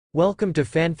Welcome to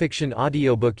Fanfiction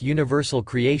Audiobook Universal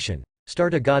Creation,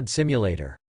 Start a God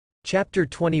Simulator. Chapter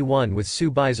 21. With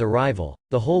Subai's arrival,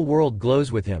 the whole world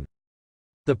glows with him.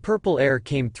 The purple air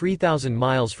came 3,000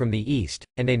 miles from the east,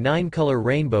 and a 9-color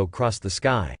rainbow crossed the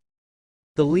sky.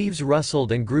 The leaves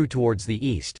rustled and grew towards the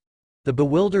east. The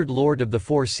bewildered Lord of the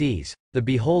Four Seas, the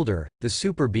beholder, the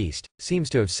super beast, seems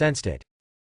to have sensed it.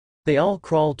 They all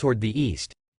crawl toward the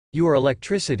east. You are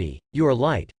electricity, you are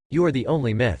light, you are the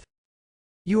only myth.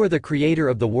 You are the creator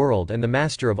of the world and the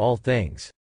master of all things.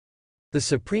 The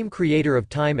supreme creator of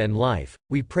time and life,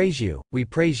 we praise you, we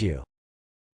praise you.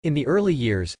 In the early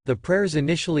years, the prayers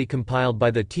initially compiled by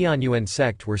the Tianyuan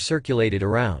sect were circulated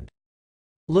around.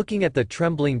 Looking at the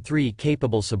trembling three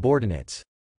capable subordinates,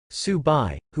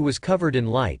 Subai, who was covered in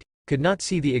light, could not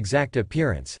see the exact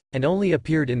appearance, and only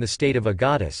appeared in the state of a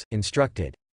goddess,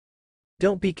 instructed.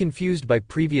 Don't be confused by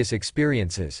previous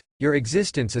experiences, your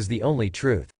existence is the only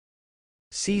truth.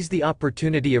 Seize the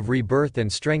opportunity of rebirth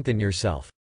and strengthen yourself.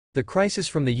 The crisis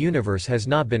from the universe has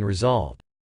not been resolved.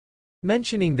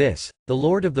 Mentioning this, the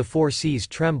Lord of the Four Seas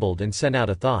trembled and sent out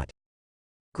a thought.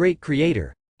 Great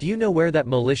Creator, do you know where that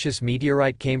malicious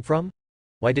meteorite came from?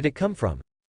 Why did it come from?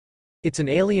 It's an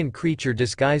alien creature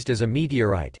disguised as a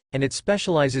meteorite, and it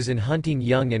specializes in hunting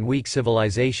young and weak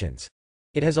civilizations.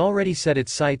 It has already set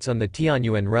its sights on the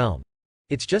Tianyuan realm.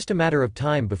 It's just a matter of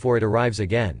time before it arrives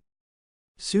again.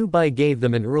 Subai gave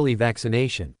them an early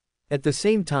vaccination. At the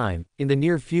same time, in the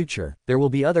near future, there will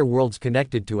be other worlds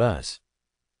connected to us.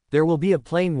 There will be a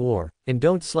plane war, and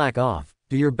don't slack off,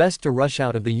 do your best to rush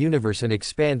out of the universe and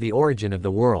expand the origin of the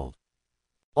world.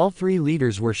 All three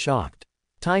leaders were shocked.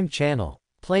 Time Channel.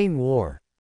 Plane war.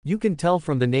 You can tell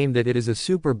from the name that it is a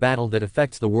super battle that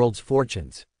affects the world's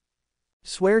fortunes.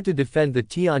 Swear to defend the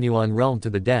Tianyuan realm to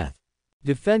the death.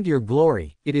 Defend your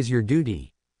glory, it is your duty.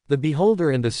 The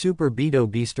beholder and the super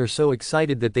Beto beast are so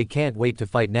excited that they can't wait to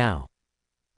fight now.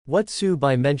 What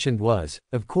Subai mentioned was,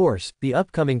 of course, the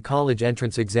upcoming college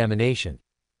entrance examination.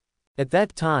 At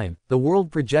that time, the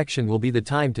world projection will be the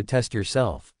time to test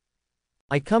yourself.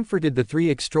 I comforted the three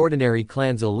extraordinary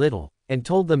clans a little, and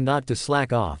told them not to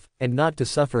slack off, and not to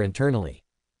suffer internally.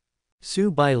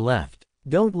 Subai left.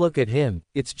 Don't look at him,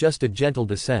 it's just a gentle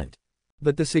descent.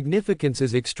 But the significance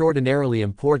is extraordinarily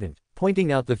important,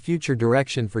 pointing out the future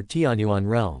direction for Tianyuan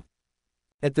realm.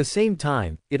 At the same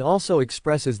time, it also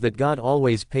expresses that God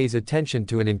always pays attention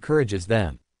to and encourages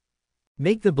them.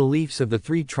 Make the beliefs of the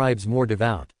three tribes more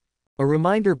devout. A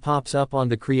reminder pops up on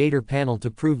the creator panel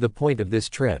to prove the point of this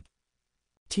trip.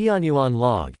 Tianyuan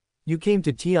log. You came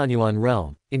to Tianyuan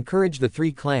realm, encouraged the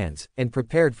three clans, and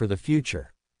prepared for the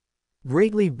future.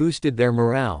 Greatly boosted their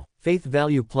morale, faith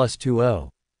value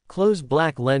 +20. Close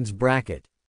black lens bracket.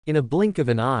 In a blink of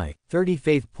an eye, 30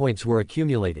 faith points were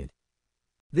accumulated.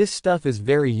 This stuff is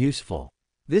very useful.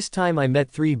 This time I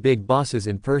met three big bosses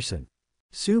in person.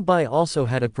 Subai also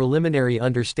had a preliminary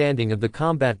understanding of the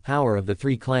combat power of the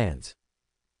three clans.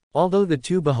 Although the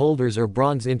two beholders are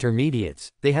bronze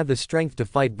intermediates, they have the strength to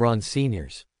fight bronze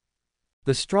seniors.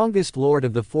 The strongest lord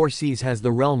of the Four Seas has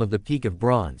the realm of the peak of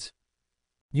bronze.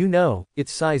 You know,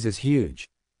 its size is huge.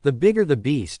 The bigger the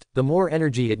beast, the more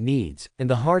energy it needs, and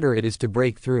the harder it is to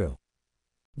break through.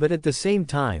 But at the same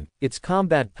time, its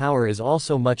combat power is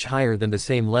also much higher than the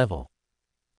same level.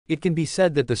 It can be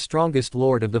said that the strongest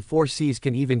lord of the Four Seas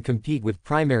can even compete with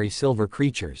primary silver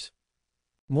creatures.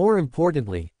 More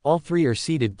importantly, all three are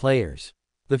seeded players.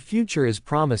 The future is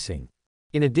promising.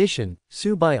 In addition,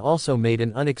 Subai also made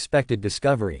an unexpected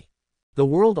discovery. The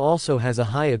world also has a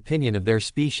high opinion of their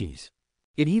species.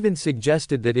 It even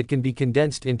suggested that it can be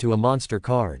condensed into a monster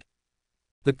card.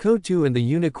 The Kotu and the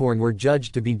Unicorn were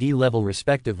judged to be D-level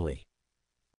respectively.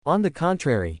 On the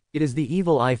contrary, it is the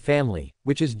Evil Eye family,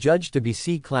 which is judged to be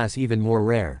C-class, even more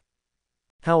rare.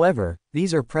 However,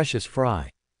 these are precious fry.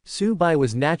 Subai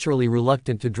was naturally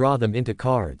reluctant to draw them into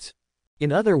cards.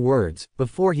 In other words,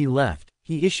 before he left,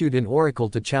 he issued an oracle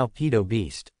to Chow Pedo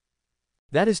Beast.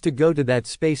 That is to go to that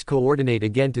space coordinate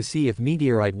again to see if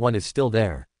Meteorite 1 is still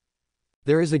there.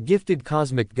 There is a gifted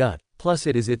cosmic gut, plus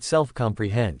it is itself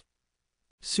comprehend.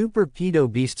 Super Pedo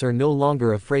Beasts are no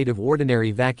longer afraid of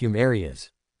ordinary vacuum areas.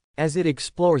 As it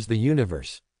explores the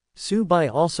universe, Subai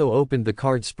also opened the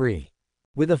card spree.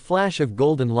 With a flash of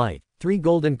golden light, 3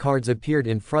 golden cards appeared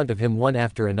in front of him one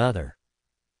after another.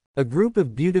 A group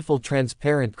of beautiful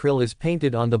transparent krill is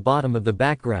painted on the bottom of the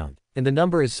background, and the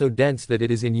number is so dense that it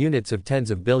is in units of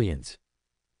tens of billions.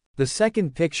 The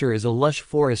second picture is a lush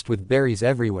forest with berries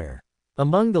everywhere.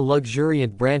 Among the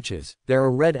luxuriant branches, there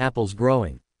are red apples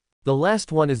growing. The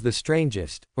last one is the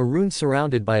strangest, a rune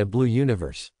surrounded by a blue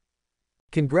universe.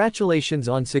 Congratulations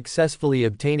on successfully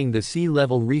obtaining the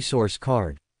C-level resource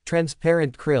card.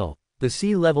 Transparent Krill, the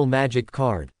C-level magic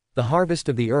card, the Harvest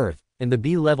of the Earth, and the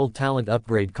B-level talent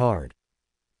upgrade card.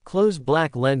 Close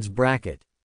black lens bracket.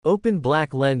 Open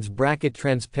black lens bracket.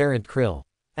 Transparent Krill.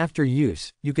 After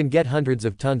use, you can get hundreds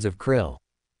of tons of krill.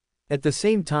 At the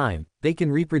same time, they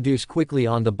can reproduce quickly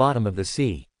on the bottom of the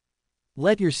sea.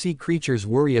 Let your sea creatures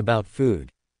worry about food.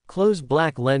 Close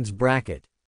black lens bracket.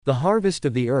 The Harvest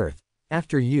of the Earth.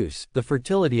 After use, the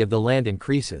fertility of the land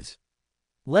increases.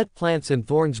 Let plants and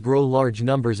thorns grow large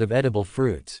numbers of edible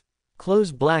fruits.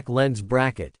 Close black lens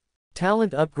bracket.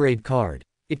 Talent upgrade card.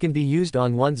 It can be used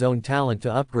on one's own talent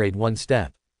to upgrade one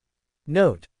step.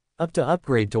 Note: up to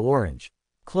upgrade to orange.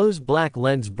 Close black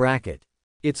lens bracket.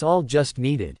 It's all just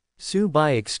needed,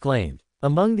 Su-bai exclaimed.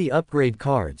 Among the upgrade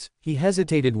cards, he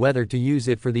hesitated whether to use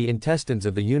it for the intestines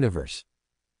of the universe.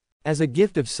 As a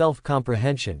gift of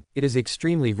self-comprehension, it is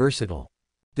extremely versatile.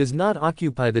 Does not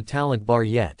occupy the talent bar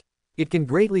yet. It can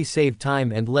greatly save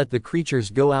time and let the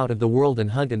creatures go out of the world and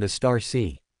hunt in the Star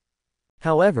Sea.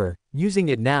 However, using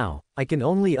it now, I can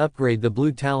only upgrade the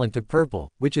blue talent to purple,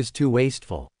 which is too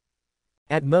wasteful.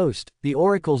 At most, the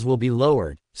oracles will be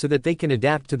lowered, so that they can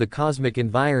adapt to the cosmic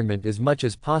environment as much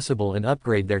as possible and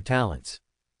upgrade their talents.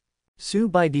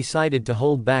 Su-bai decided to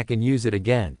hold back and use it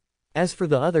again. As for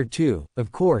the other two,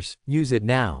 of course, use it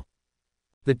now.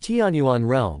 The Tianyuan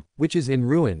realm, which is in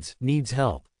ruins, needs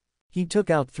help. He took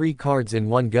out 3 cards in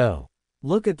one go.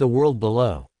 Look at the world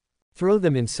below. Throw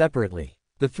them in separately.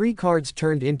 The 3 cards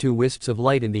turned into wisps of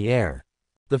light in the air.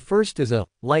 The first is a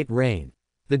light rain.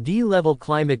 The D-level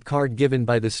climate card given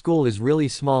by the school is really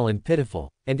small and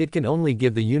pitiful, and it can only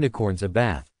give the unicorns a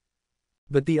bath.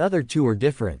 But the other 2 are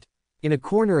different. In a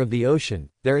corner of the ocean,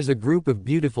 there is a group of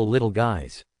beautiful little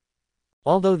guys.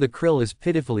 Although the krill is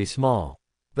pitifully small.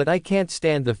 But I can't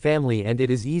stand the family and it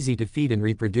is easy to feed and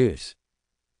reproduce.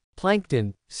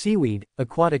 Plankton, seaweed,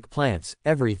 aquatic plants,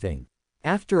 everything.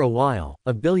 After a while,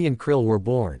 1 billion krill were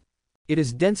born. It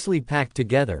is densely packed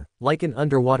together, like an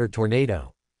underwater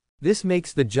tornado. This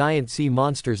makes the giant sea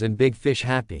monsters and big fish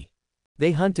happy.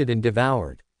 They hunted and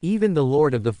devoured. Even the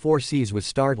Lord of the 4 Seas was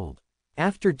startled.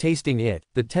 After tasting it,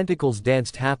 the tentacles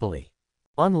danced happily.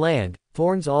 On land,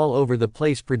 thorns all over the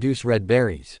place produce red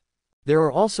berries. There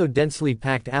are also densely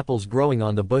packed apples growing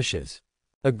on the bushes.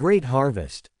 A great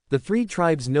harvest. The 3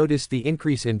 tribes noticed the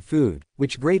increase in food,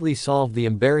 which greatly solved the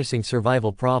embarrassing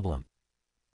survival problem.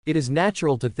 It is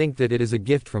natural to think that it is a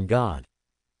gift from God.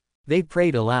 They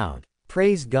prayed aloud.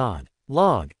 Praise God.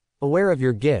 Log. Aware of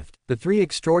your gift, the 3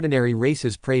 extraordinary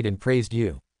races prayed and praised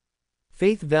you.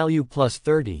 Faith value plus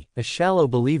 30, a shallow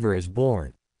believer is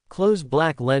born. Close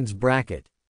black lens bracket.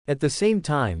 At the same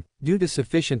time, due to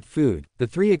sufficient food, the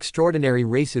 3 extraordinary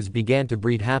races began to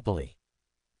breed happily.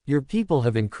 Your people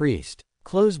have increased.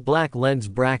 Close black lens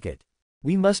bracket.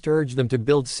 We must urge them to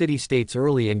build city-states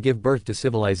early and give birth to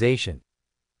civilization.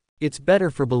 It's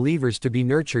better for believers to be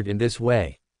nurtured in this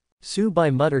way. Su-bai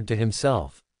muttered to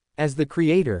himself. As the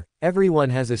creator,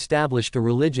 everyone has established a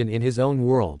religion in his own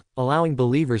world, allowing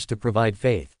believers to provide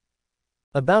faith.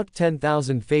 About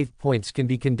 10,000 faith points can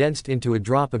be condensed into a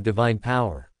drop of divine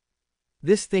power.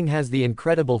 This thing has the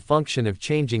incredible function of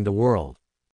changing the world.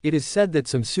 It is said that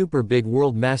some super big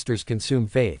world masters consume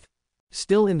faith.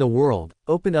 Still in the world,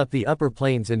 open up the upper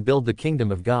planes and build the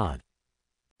kingdom of God.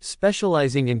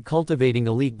 Specializing in cultivating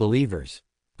elite believers.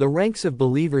 The ranks of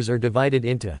believers are divided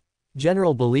into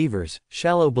general believers,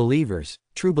 shallow believers,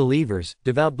 true believers,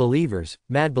 devout believers,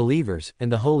 mad believers,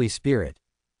 and the Holy Spirit.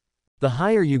 The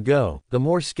higher you go, the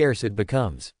more scarce it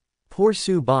becomes. Poor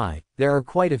Su-bai, there are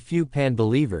quite a few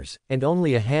pan-believers, and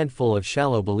only a handful of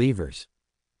shallow believers.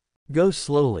 Go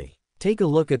slowly. Take a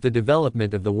look at the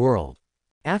development of the world.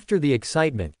 After the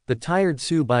excitement, the tired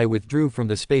Su-bai withdrew from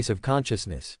the space of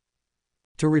consciousness.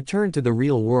 To return to the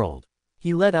real world.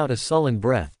 He let out a sullen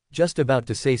breath, just about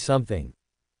to say something.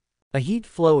 A heat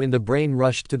flow in the brain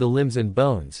rushed to the limbs and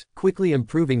bones, quickly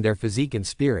improving their physique and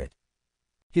spirit.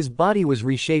 His body was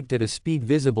reshaped at a speed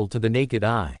visible to the naked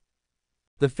eye.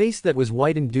 The face that was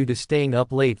whitened due to staying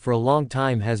up late for a long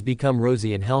time has become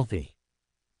rosy and healthy.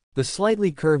 The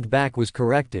slightly curved back was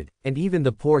corrected, and even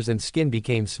the pores and skin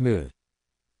became smooth.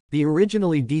 The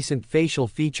originally decent facial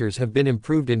features have been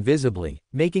improved invisibly,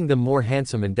 making them more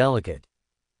handsome and delicate.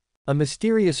 A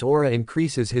mysterious aura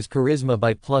increases his charisma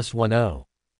by +10.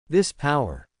 This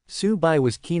power. Su-bai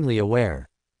was keenly aware.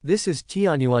 This is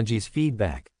Tianyuanji's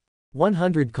feedback.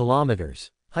 100 kilometers.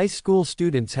 High school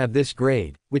students have this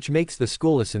grade, which makes the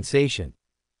school a sensation.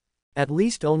 At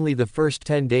least only the first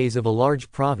 10 days of a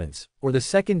large province, or the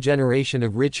second generation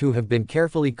of rich who have been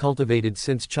carefully cultivated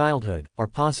since childhood, are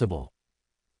possible.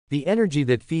 The energy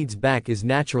that feeds back is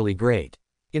naturally great.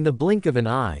 In the blink of an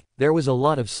eye, there was a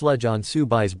lot of sludge on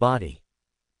Subai's body.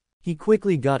 He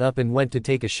quickly got up and went to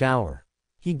take a shower.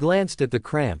 He glanced at the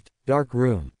cramped, dark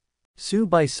room.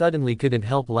 Subai suddenly couldn't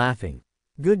help laughing.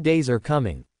 Good days are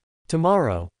coming.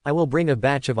 Tomorrow, I will bring a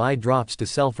batch of eye drops to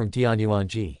sell from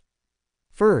Tianyuanji.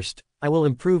 First, I will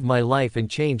improve my life and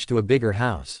change to a bigger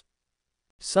house.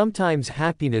 Sometimes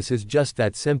happiness is just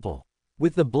that simple.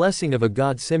 With the blessing of a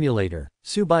god simulator,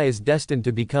 Subai is destined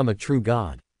to become a true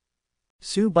god.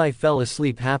 Subai fell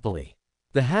asleep happily.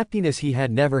 The happiness he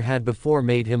had never had before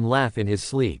made him laugh in his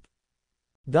sleep.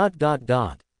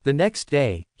 The next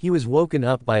day, he was woken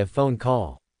up by a phone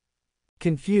call.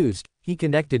 Confused, he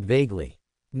connected vaguely.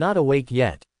 Not awake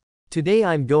yet. Today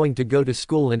I'm going to go to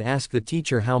school and ask the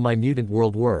teacher how my mutant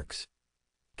world works.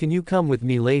 Can you come with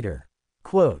me later?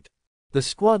 Quote. The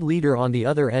squad leader on the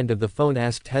other end of the phone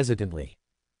asked hesitantly.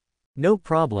 No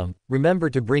problem, remember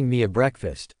to bring me a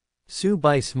breakfast.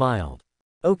 Subai smiled.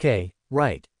 Okay,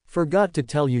 right. Forgot to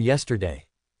tell you yesterday.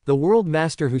 The world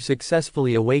master who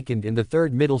successfully awakened in the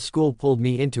 3rd middle school pulled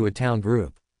me into a town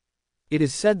group. It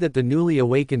is said that the newly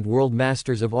awakened world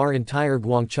masters of our entire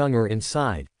Guangcheng are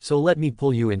inside, so let me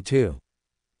pull you in too.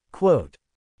 Quote.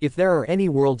 If there are any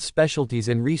world specialties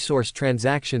and resource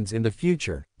transactions in the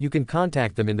future, you can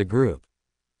contact them in the group.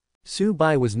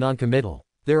 Subai was noncommittal.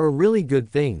 There are really good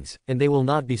things, and they will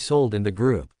not be sold in the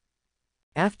group.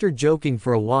 After joking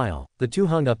for a while, the two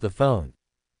hung up the phone.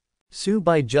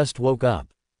 Subai just woke up.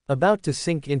 About to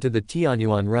sink into the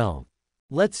Tianyuan realm.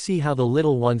 Let's see how the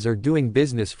little ones are doing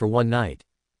business for one night.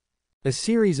 A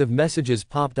series of messages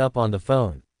popped up on the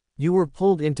phone. You were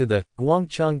pulled into the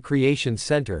Guangcheng Creation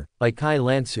Center by Kai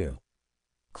Lansu.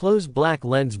 Close black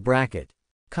lens bracket.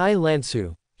 Kai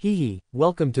Lansu, hee,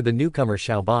 welcome to the newcomer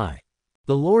Xiaobai.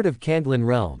 The Lord of Kandlin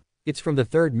Realm, it's from the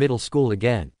 3rd middle school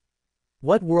again.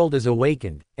 What world is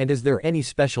awakened, and is there any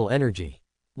special energy?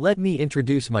 Let me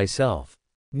introduce myself.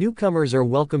 Newcomers are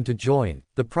welcome to join,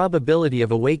 the probability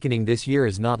of awakening this year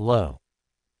is not low.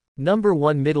 Number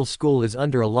 1 middle school is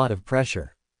under a lot of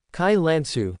pressure. Kai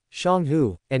Lansu, Shang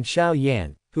Hu, and Xiao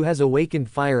Yan, who has awakened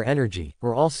fire energy,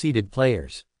 are all seeded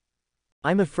players.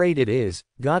 I'm afraid it is,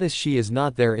 goddess she is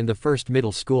not there in the 1st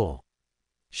middle school.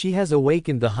 She has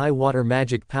awakened the high water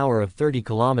magic power of 30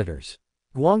 kilometers.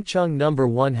 Guangcheng number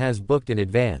 1 has booked in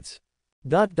advance.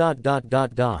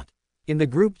 In the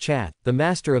group chat, the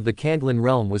master of the Kandlin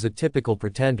realm was a typical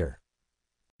pretender.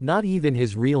 Not even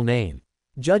his real name.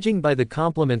 Judging by the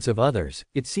compliments of others,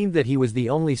 it seemed that he was the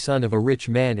only son of a rich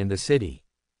man in the city.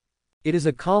 It is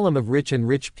a column of rich and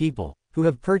rich people, who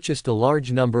have purchased a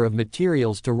large number of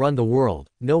materials to run the world,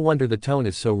 no wonder the tone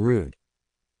is so rude.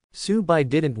 Subai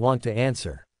didn't want to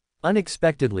answer.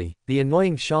 Unexpectedly, the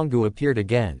annoying Shanggu appeared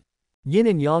again. Yin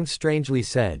and Yang strangely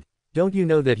said, don't you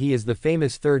know that he is the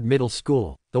famous 3rd middle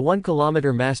school, the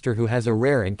 1-kilometer master who has a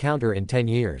rare encounter in 10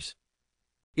 years?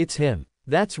 It's him.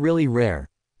 That's really rare.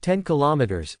 10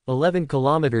 kilometers, 11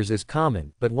 kilometers is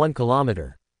common, but 1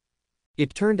 kilometer.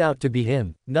 It turned out to be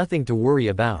him, nothing to worry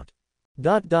about.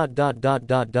 The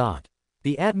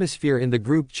atmosphere in the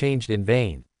group changed in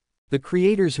vain. The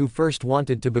creators who first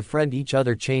wanted to befriend each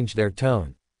other changed their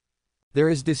tone. There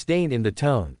is disdain in the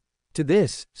tone. To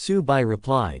this, Subai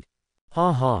replied.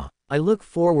 Ha ha. I look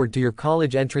forward to your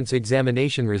college entrance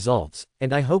examination results,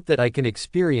 and I hope that I can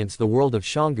experience the world of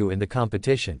Shanggu in the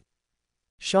competition.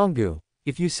 Shanggu,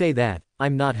 if you say that,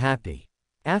 I'm not happy.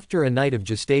 After a night of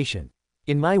gestation.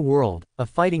 In my world, a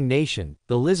fighting nation,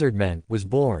 the Lizardmen, was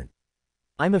born.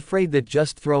 I'm afraid that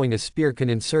just throwing a spear can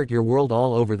insert your world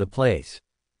all over the place.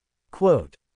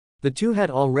 Quote. The two had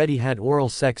already had oral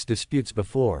sex disputes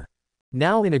before.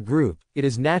 Now in a group, it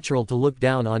is natural to look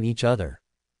down on each other.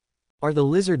 Are the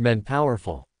Lizardmen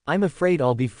powerful? I'm afraid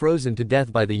I'll be frozen to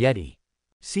death by the Yeti.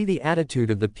 See the attitude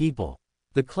of the people.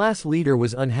 The class leader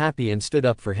was unhappy and stood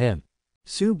up for him.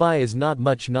 Subai is not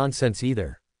much nonsense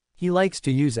either. He likes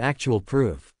to use actual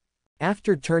proof.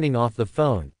 After turning off the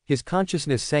phone, his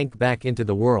consciousness sank back into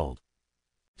the world.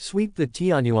 Sweep the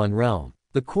Tianyuan realm.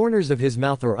 The corners of his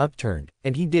mouth are upturned,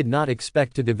 and he did not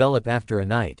expect to develop after a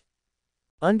night.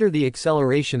 Under the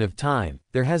acceleration of time,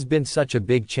 there has been such a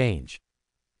big change.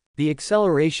 The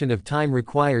acceleration of time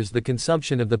requires the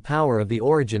consumption of the power of the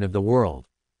origin of the world.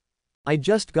 I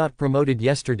just got promoted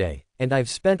yesterday, and I've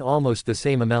spent almost the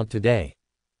same amount today.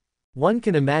 One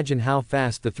can imagine how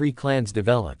fast the 3 clans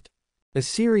developed. A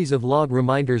series of log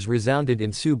reminders resounded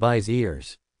in Subai's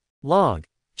ears. Log.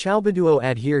 Chaobaduo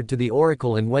adhered to the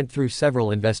oracle and went through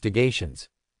several investigations.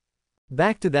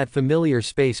 Back to that familiar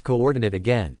space coordinate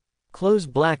again. Close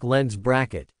black lens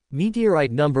bracket.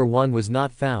 Meteorite number 1 was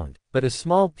not found, but a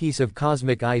small piece of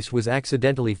cosmic ice was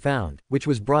accidentally found, which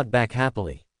was brought back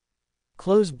happily.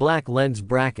 Close black lens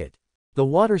bracket. The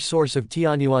water source of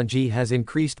Tianyuanji has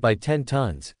increased by 10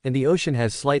 tons, and the ocean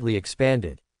has slightly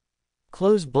expanded.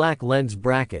 Close black lens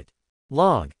bracket.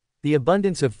 Log. The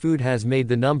abundance of food has made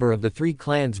the number of the 3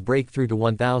 clans break through to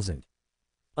 1,000.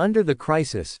 Under the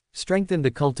crisis, strengthen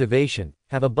the cultivation,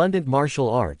 have abundant martial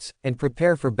arts, and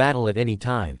prepare for battle at any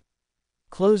time.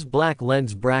 Close black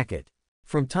lens bracket.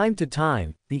 From time to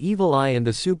time, the evil eye and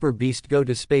the super beast go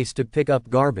to space to pick up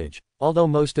garbage. Although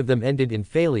most of them ended in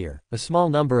failure, a small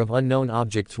number of unknown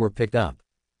objects were picked up.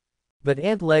 But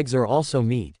ant legs are also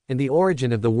meat, and the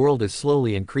origin of the world is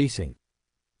slowly increasing.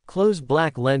 Close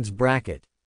black lens bracket.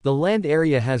 The land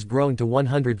area has grown to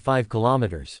 105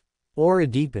 kilometers. Aura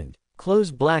deepened.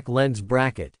 Close black lens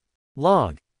bracket.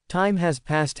 Log. Time has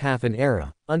passed half an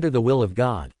era, under the will of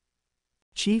God.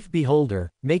 Chief Beholder,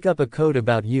 make up a code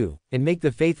about you, and make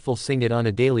the faithful sing it on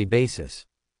a daily basis.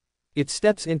 It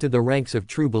steps into the ranks of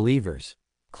true believers.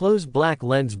 Close black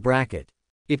lens bracket.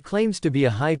 It claims to be a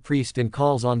high priest and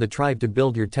calls on the tribe to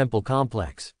build your temple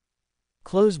complex.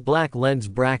 Close black lens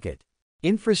bracket.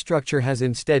 Infrastructure has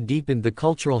instead deepened the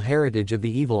cultural heritage of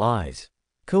the evil eyes.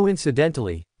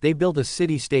 Coincidentally, they built a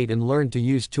city-state and learned to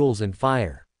use tools and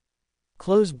fire.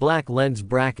 Close black lens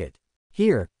bracket.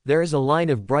 Here, there is a line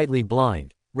of brightly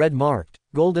blind, red-marked,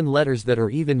 golden letters that are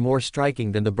even more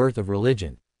striking than the birth of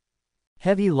religion.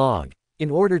 Heavy log.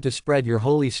 In order to spread your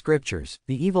holy scriptures,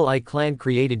 the Evil Eye clan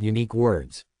created unique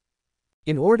words.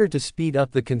 In order to speed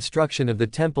up the construction of the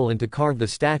temple and to carve the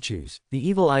statues, the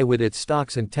Evil Eye with its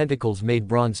stalks and tentacles made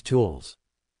bronze tools.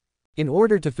 In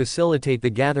order to facilitate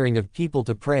the gathering of people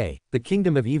to pray, the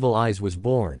kingdom of Evil Eyes was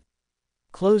born.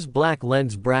 Close black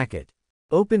lens bracket.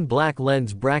 Open black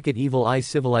lens bracket. Evil Eye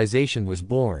civilization was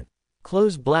born.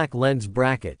 Close black lens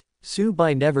bracket.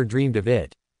 Su-bai never dreamed of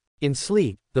it. In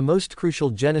sleep, the most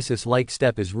crucial Genesis-like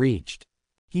step is reached.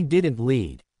 He didn't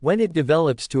lead. When it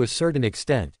develops to a certain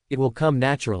extent, it will come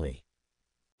naturally.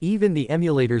 Even the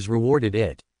emulators rewarded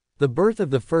it. The birth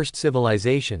of the first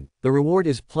civilization, the reward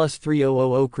is plus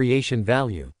 3000 creation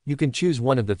value. You can choose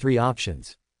one of the 3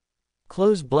 options.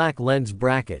 Close black lens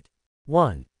bracket.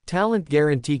 1. Talent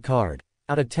guarantee card.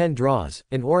 Out of 10 draws,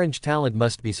 an orange talent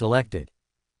must be selected.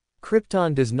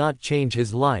 Krypton does not change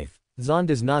his life. Zon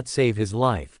does not save his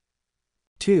life.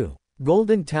 2.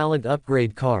 Golden talent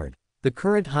upgrade card. The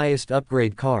current highest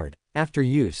upgrade card, after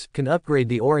use, can upgrade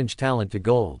the orange talent to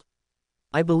gold.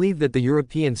 I believe that the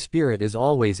European spirit is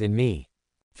always in me.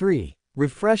 3.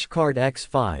 Refresh card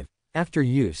X5. After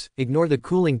use, ignore the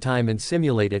cooling time and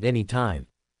simulate at any time.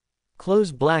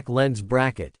 Close black lens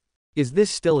bracket. Is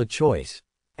this still a choice?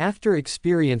 After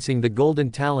experiencing the golden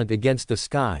talent against the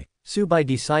sky, Su-bai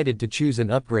decided to choose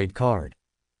an upgrade card.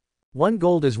 1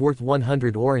 gold is worth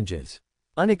 100 oranges.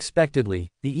 Unexpectedly,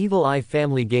 the Evil Eye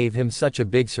family gave him such a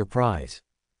big surprise.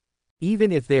 Even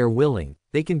if they are willing,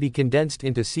 they can be condensed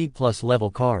into C+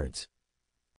 level cards.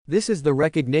 This is the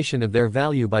recognition of their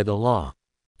value by the law.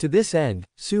 To this end,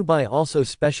 Su-bai also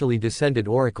specially descended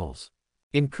oracles.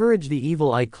 Encourage the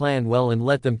Evil Eye clan well and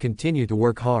let them continue to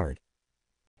work hard.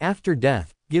 After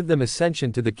death, give them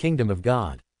ascension to the kingdom of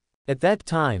God. At that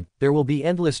time, there will be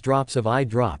endless drops of eye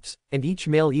drops, and each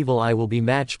male Evil Eye will be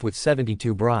matched with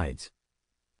 72 brides.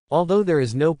 Although there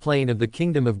is no plane of the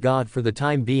kingdom of God for the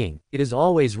time being, it is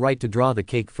always right to draw the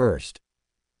cake first.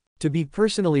 To be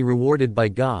personally rewarded by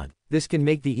God, this can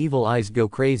make the Evil Eyes go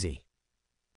crazy.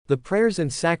 The prayers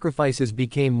and sacrifices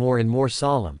became more and more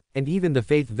solemn, and even the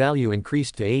faith value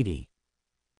increased to 80.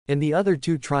 And the other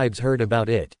 2 tribes heard about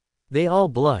it. They all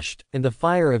blushed, and the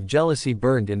fire of jealousy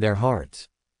burned in their hearts.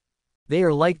 They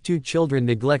are like 2 children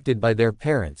neglected by their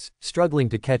parents, struggling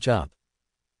to catch up.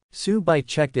 Su-bai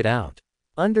checked it out.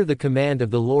 Under the command of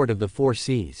the Lord of the 4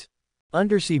 Seas.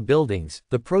 Undersea buildings,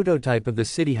 the prototype of the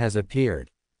city has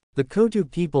appeared. The Kotu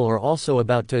people are also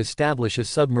about to establish a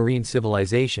submarine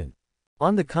civilization.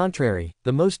 On the contrary,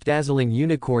 the most dazzling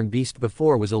unicorn beast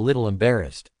before was a little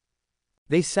embarrassed.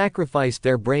 They sacrificed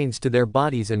their brains to their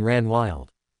bodies and ran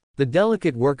wild. The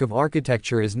delicate work of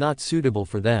architecture is not suitable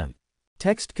for them.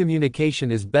 Text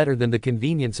communication is better than the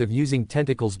convenience of using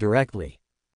tentacles directly.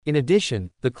 In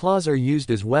addition, the claws are used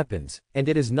as weapons, and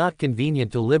it is not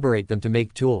convenient to liberate them to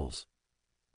make tools.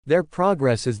 Their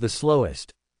progress is the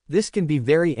slowest. This can be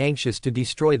very anxious to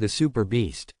destroy the super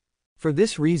beast. For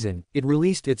this reason, it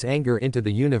released its anger into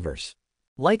the universe.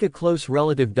 Like a close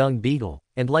relative dung beetle,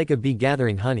 and like a bee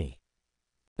gathering honey.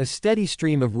 A steady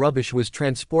stream of rubbish was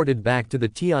transported back to the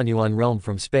Tianyuan realm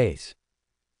from space.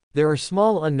 There are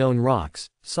small unknown rocks,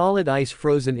 solid ice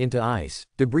frozen into ice,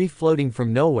 debris floating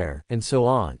from nowhere, and so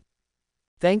on.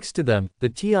 Thanks to them, the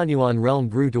Tianyuan realm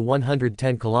grew to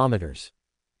 110 kilometers.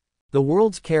 The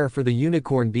world's care for the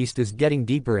unicorn beast is getting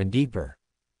deeper and deeper.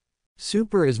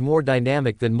 Super is more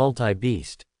dynamic than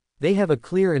multi-beast. They have a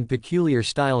clear and peculiar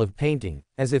style of painting,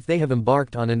 as if they have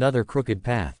embarked on another crooked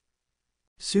path.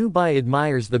 Subai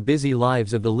admires the busy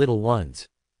lives of the little ones,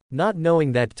 not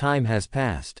knowing that time has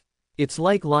passed. It's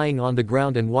like lying on the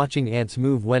ground and watching ants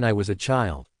move when I was a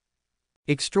child.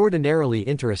 Extraordinarily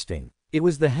interesting. It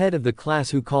was the head of the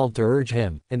class who called to urge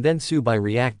him, and then Subai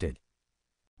reacted.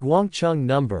 Guangcheng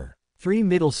number 3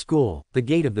 middle school, the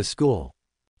gate of the school.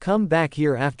 Come back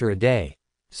here after a day.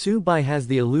 Subai has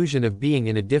the illusion of being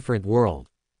in a different world.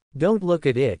 Don't look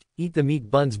at it, eat the meat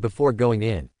buns before going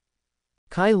in.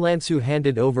 Kai Lansu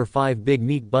handed over 5 big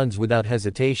meat buns without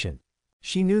hesitation.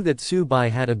 She knew that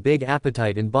Subai had a big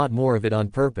appetite and bought more of it on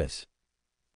purpose.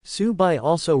 Subai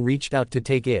also reached out to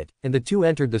take it, and the two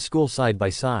entered the school side by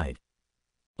side.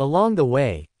 Along the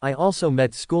way, I also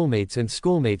met schoolmates and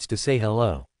schoolmates to say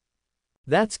hello.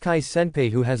 That's Kai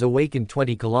Senpei who has awakened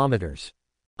 20 kilometers.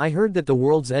 I heard that the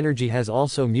world's energy has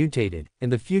also mutated,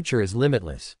 and the future is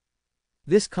limitless.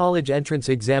 This college entrance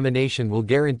examination will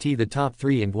guarantee the top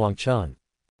 3 in Guangcheng.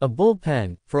 A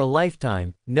bullpen, for a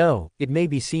lifetime, no, it may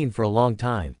be seen for a long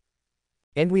time.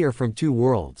 And we are from 2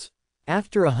 worlds.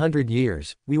 After 100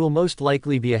 years, we will most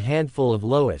likely be a handful of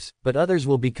Lois, but others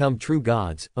will become true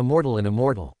gods, immortal and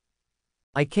immortal.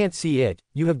 I can't see it,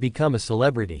 you have become a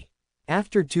celebrity.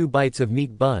 After 2 bites of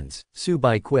meat buns,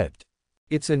 Subai quipped.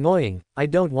 It's annoying, I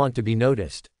don't want to be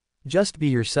noticed. Just be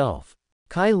yourself.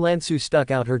 Kai Lansu stuck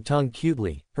out her tongue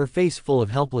cutely, her face full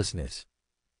of helplessness.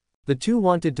 The two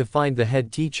wanted to find the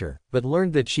head teacher, but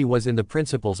learned that she was in the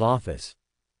principal's office.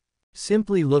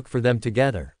 Simply look for them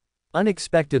together.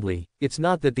 Unexpectedly, it's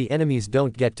not that the enemies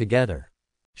don't get together.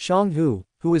 Shanghu,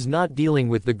 who was not dealing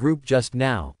with the group just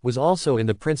now, was also in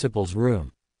the principal's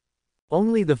room.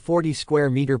 Only the 40 square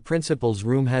meter principal's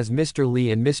room has Mr.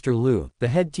 Li and Mr. Lu, the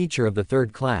head teacher of the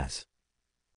 3rd class.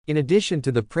 In addition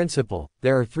to the principal,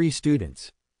 there are 3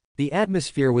 students. The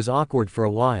atmosphere was awkward for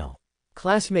a while.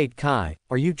 Classmate Kai,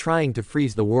 are you trying to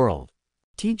freeze the world?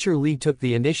 Teacher Li took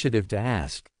the initiative to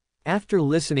ask. After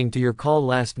listening to your call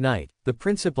last night, the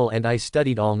principal and I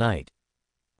studied all night.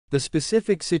 The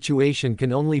specific situation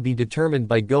can only be determined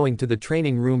by going to the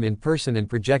training room in person and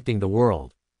projecting the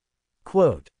world.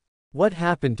 Quote. What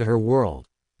happened to her world?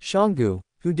 Shanggu,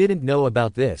 who didn't know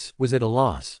about this, was at a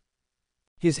loss.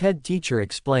 His head teacher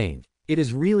explained. It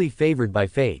is really favored by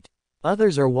fate.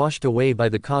 Others are washed away by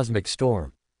the cosmic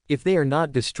storm. If they are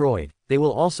not destroyed, they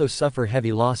will also suffer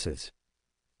heavy losses.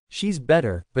 She's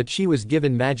better, but she was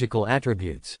given magical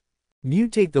attributes.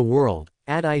 Mutate the world,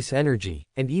 add ice energy,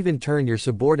 and even turn your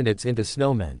subordinates into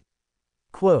snowmen.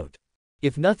 Quote.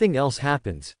 If nothing else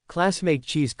happens, classmate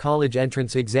Chi's college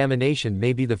entrance examination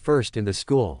may be the first in the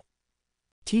school.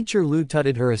 Teacher Lu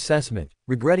tutted her assessment,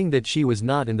 regretting that she was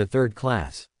not in the 3rd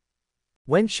class.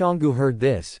 When Shanggu heard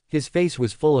this, his face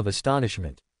was full of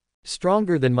astonishment.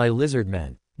 Stronger than my lizard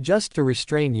men. Just to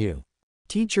restrain you.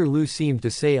 Teacher Lu seemed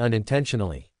to say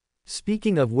unintentionally.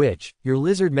 Speaking of which, your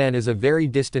lizard man is a very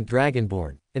distant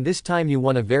dragonborn, and this time you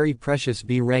won a very precious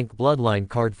B-rank bloodline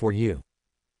card for you.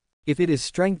 If it is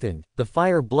strengthened, the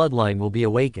fire bloodline will be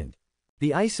awakened.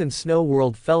 The ice and snow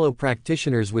world fellow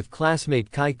practitioners with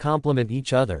classmate Kai complement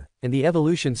each other, and the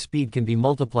evolution speed can be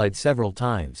multiplied several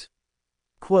times.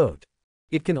 Quote.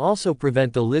 It can also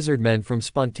prevent the lizard men from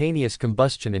spontaneous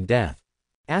combustion and death.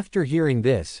 After hearing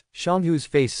this, Shanghu's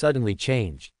face suddenly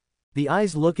changed. The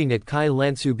eyes looking at Kai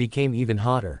Lansu became even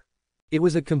hotter. It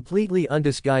was a completely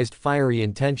undisguised fiery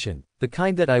intention, the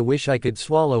kind that I wish I could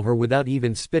swallow her without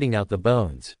even spitting out the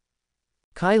bones.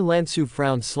 Kai Lansu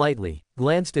frowned slightly,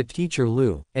 glanced at Teacher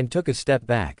Lu, and took a step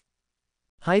back.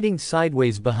 Hiding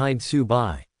sideways behind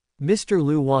Subai. Mr.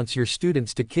 Lu wants your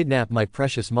students to kidnap my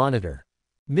precious monitor.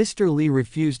 Mr. Li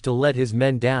refused to let his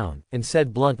men down, and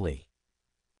said bluntly.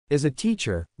 As a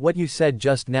teacher, what you said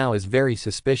just now is very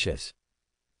suspicious.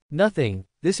 Nothing,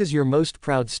 this is your most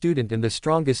proud student and the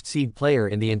strongest seed player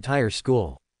in the entire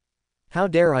school. How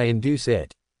dare I induce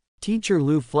it? Teacher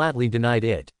Lu flatly denied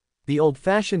it. The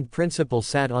old-fashioned principal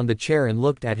sat on the chair and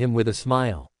looked at him with a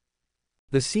smile.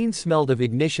 The scene smelled of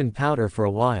ignition powder for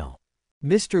a while.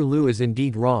 Mr. Lu is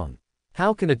indeed wrong.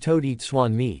 How can a toad eat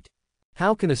swan meat?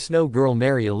 How can a snow girl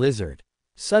marry a lizard?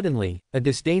 Suddenly, a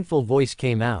disdainful voice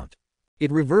came out.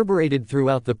 It reverberated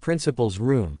throughout the principal's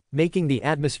room, making the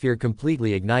atmosphere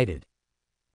completely ignited.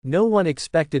 No one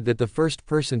expected that the first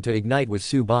person to ignite was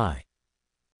Subai.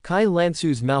 Kai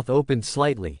Lansu's mouth opened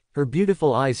slightly, her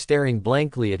beautiful eyes staring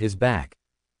blankly at his back.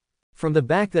 From the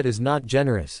back that is not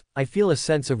generous, I feel a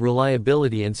sense of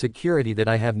reliability and security that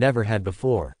I have never had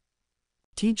before.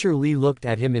 Teacher Li looked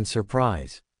at him in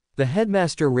surprise. The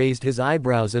headmaster raised his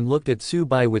eyebrows and looked at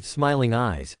Subai with smiling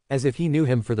eyes, as if he knew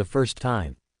him for the first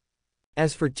time.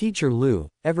 As for Teacher Lu,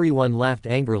 everyone laughed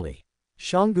angrily.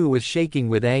 Shanggu was shaking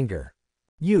with anger.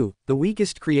 You, the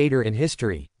weakest creator in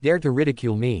history, dare to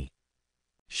ridicule me.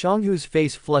 Shanggu's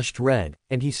face flushed red,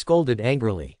 and he scolded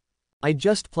angrily. I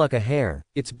just pluck a hair,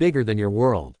 it's bigger than your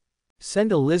world.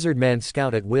 Send a lizardman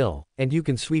scout at will, and you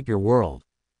can sweep your world.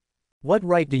 What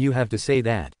right do you have to say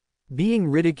that? Being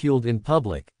ridiculed in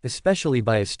public, especially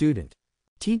by a student.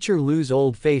 Teacher Lu's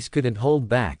old face couldn't hold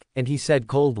back, and he said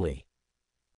coldly.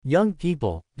 Young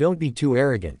people, don't be too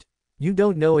arrogant. You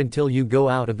don't know until you go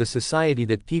out of the society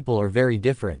that people are very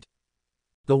different.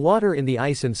 The water in the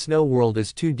ice and snow world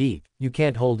is too deep, you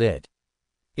can't hold it.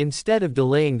 Instead of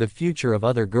delaying the future of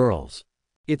other girls,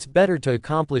 it's better to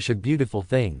accomplish a beautiful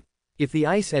thing. If the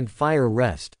ice and fire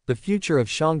rest, the future of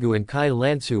Shanggu and Kai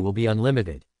Lansu will be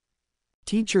unlimited.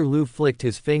 Teacher Lu flicked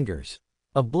his fingers.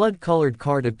 A blood-colored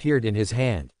card appeared in his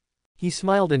hand. He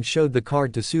smiled and showed the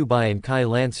card to Subai and Kai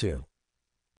Lansu.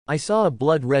 I saw a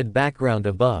blood-red background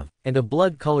above, and a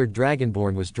blood-colored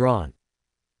dragonborn was drawn.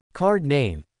 Card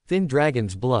name, Thin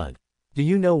Dragon's Blood. Do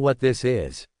you know what this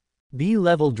is?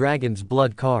 B-level Dragon's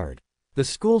Blood card. The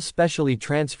school specially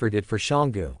transferred it for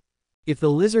Shanggu. If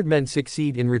the lizardmen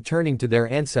succeed in returning to their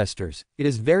ancestors, it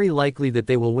is very likely that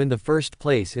they will win the first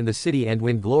place in the city and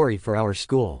win glory for our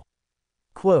school.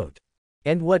 Quote.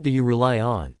 And what do you rely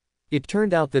on? It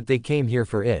turned out that they came here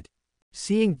for it.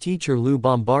 Seeing Teacher Lu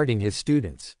bombarding his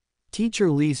students.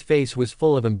 Teacher Li's face was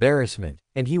full of embarrassment,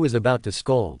 and he was about to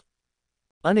scold.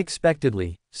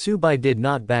 Unexpectedly, Subai did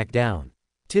not back down.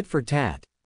 Tit for tat.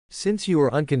 Since you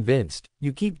are unconvinced,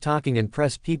 you keep talking and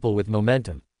press people with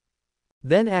momentum.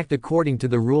 Then act according to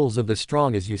the rules of the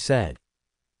strong as you said.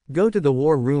 Go to the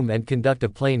war room and conduct a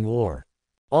plain war.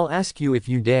 I'll ask you if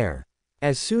you dare.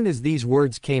 As soon as these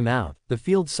words came out, the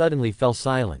field suddenly fell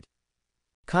silent.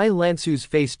 Kai Lansu's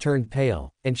face turned pale,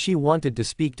 and she wanted to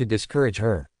speak to discourage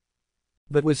her,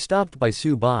 but was stopped by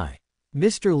Subai.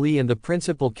 Mr. Li and the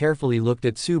principal carefully looked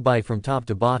at Subai from top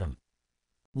to bottom.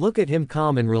 Look at him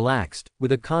calm and relaxed,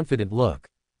 with a confident look.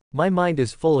 My mind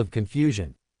is full of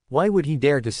confusion. Why would he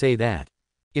dare to say that?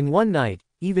 In one night,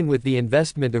 even with the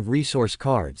investment of resource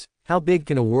cards, how big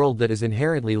can a world that is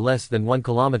inherently less than 1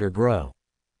 kilometer grow?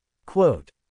 Quote.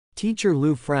 Teacher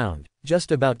Lu frowned,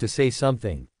 just about to say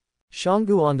something.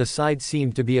 Shanggu on the side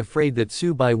seemed to be afraid that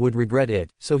Subai would regret it,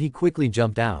 so he quickly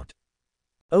jumped out.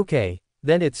 Okay,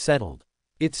 then it's settled.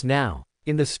 It's now.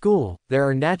 In the school, there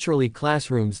are naturally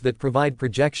classrooms that provide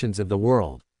projections of the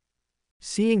world.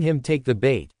 Seeing him take the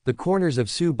bait, the corners of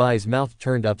Subai's mouth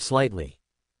turned up slightly.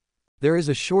 There is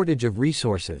a shortage of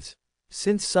resources.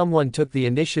 Since someone took the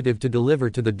initiative to deliver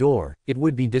to the door, it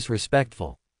would be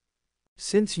disrespectful.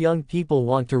 Since young people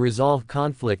want to resolve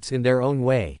conflicts in their own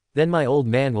way, then my old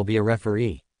man will be a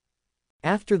referee.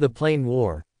 After the plain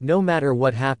war, no matter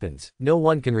what happens, no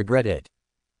one can regret it.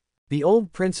 The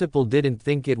old principal didn't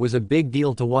think it was a big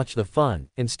deal to watch the fun,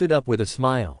 and stood up with a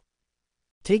smile.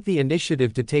 Take the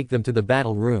initiative to take them to the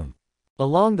battle room.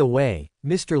 Along the way,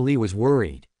 Mr. Li was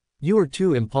worried. You are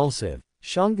too impulsive.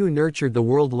 Shanggu nurtured the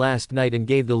world last night and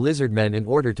gave the lizardmen an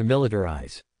order to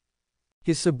militarize.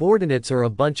 His subordinates are a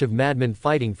bunch of madmen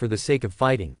fighting for the sake of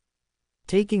fighting.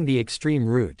 Taking the extreme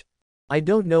route. I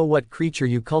don't know what creature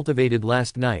you cultivated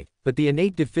last night, but the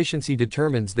innate deficiency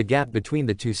determines the gap between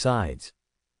the two sides.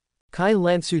 Kai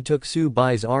Lansu took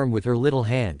Subai's arm with her little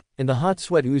hand, and the hot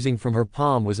sweat oozing from her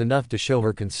palm was enough to show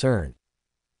her concern.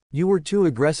 You were too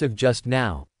aggressive just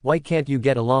now, why can't you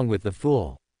get along with the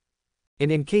fool? And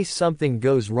in case something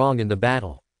goes wrong in the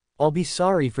battle, I'll be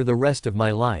sorry for the rest of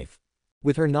my life.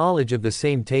 With her knowledge of the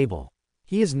same table.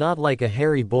 He is not like a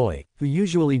hairy boy, who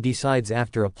usually decides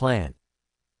after a plan.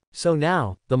 So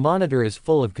now, the monitor is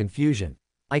full of confusion.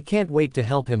 I can't wait to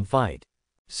help him fight.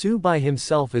 Subai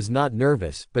himself is not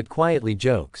nervous, but quietly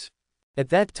jokes. At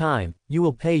that time, you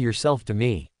will pay yourself to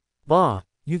me. Bah,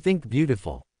 you think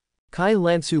beautiful. Kai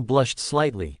Lansu blushed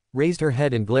slightly, raised her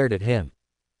head and glared at him.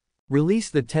 Release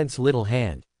the tense little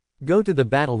hand. Go to the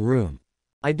battle room.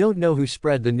 I don't know who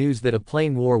spread the news that a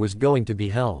plain war was going to be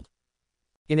held.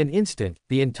 In an instant,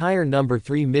 the entire number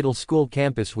 3 middle school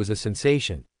campus was a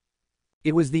sensation.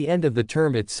 It was the end of the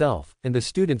term itself, and the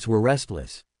students were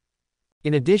restless.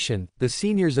 In addition, the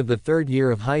seniors of the 3rd year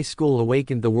of high school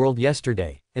awakened the world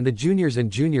yesterday, and the juniors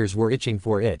and juniors were itching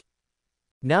for it.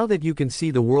 Now that you can see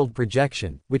the world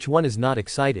projection, which one is not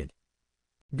excited?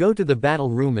 Go to the battle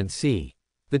room and see.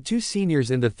 The 2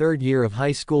 seniors in the 3rd year of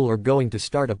high school are going to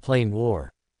start a plain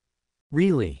war.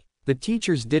 Really? The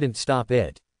teachers didn't stop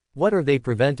it. What are they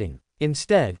preventing?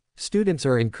 Instead, students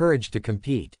are encouraged to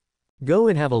compete. Go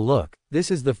and have a look, this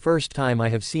is the first time I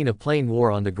have seen a plane war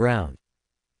on the ground.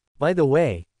 By the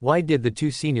way, why did the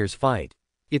two seniors fight?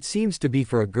 It seems to be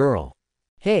for a girl.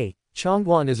 Hey,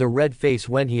 Chongguan is a red face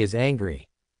when he is angry.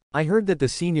 I heard that the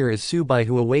senior is Subai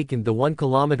who awakened the 1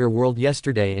 kilometer world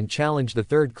yesterday and challenged the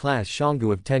 3rd class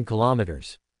Shanggu of 10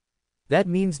 kilometers. That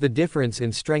means the difference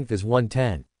in strength is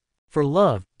 110. For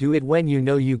love, do it when you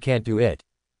know you can't do it.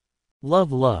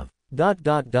 Love.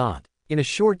 In a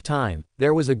short time,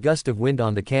 there was a gust of wind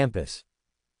on the campus.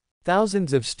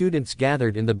 Thousands of students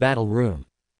gathered in the battle room.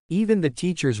 Even the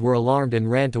teachers were alarmed and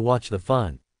ran to watch the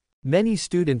fun. Many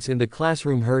students in the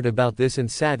classroom heard about this and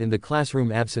sat in the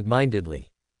classroom absent-mindedly.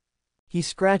 He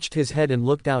scratched his head and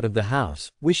looked out of the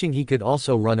house, wishing he could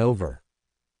also run over.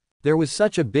 There was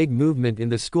such a big movement in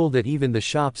the school that even the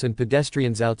shops and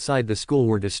pedestrians outside the school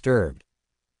were disturbed.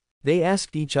 They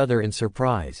asked each other in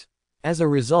surprise. As a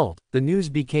result, the news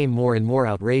became more and more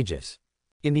outrageous.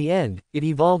 In the end, it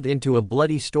evolved into a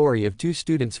bloody story of 2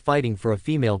 students fighting for a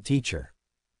female teacher.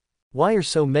 Why are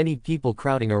so many people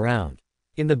crowding around?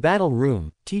 In the battle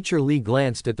room, Teacher Li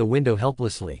glanced at the window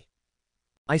helplessly.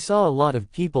 I saw a lot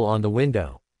of people on the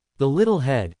window. The little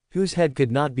head, whose head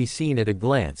could not be seen at a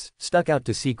glance, stuck out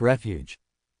to seek refuge.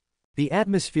 The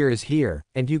atmosphere is here,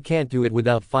 and you can't do it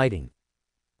without fighting.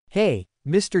 Hey,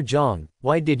 Mr. Zhang,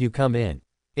 why did you come in?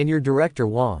 And your director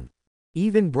Wang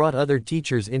even brought other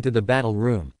teachers into the battle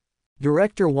room.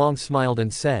 Director Wang smiled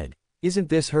and said, "Isn't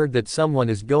this heard that someone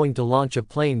is going to launch a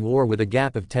plane war with a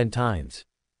gap of 10 times?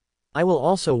 I will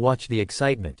also watch the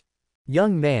excitement."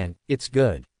 Young man, it's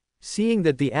good. Seeing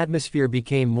that the atmosphere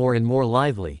became more and more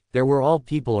lively, there were all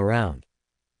people around.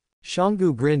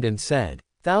 Shanggu grinned and said,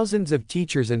 "Thousands of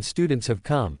teachers and students have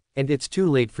come, and it's too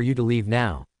late for you to leave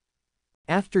now.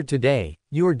 After today,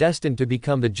 you are destined to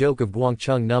become the joke of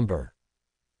Guangcheng No.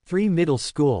 3 Middle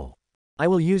School. I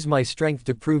will use my strength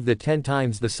to prove that 10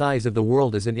 times the size of the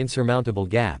world is an insurmountable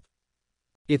gap."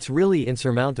 "It's really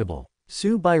insurmountable,"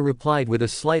 Su Bai replied with a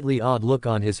slightly odd look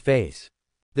on his face.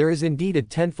 "There is indeed a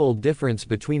tenfold difference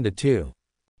between the two.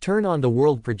 Turn on the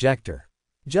world projector."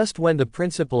 Just when the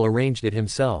principal arranged it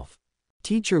himself,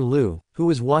 Teacher Lu, who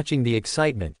was watching the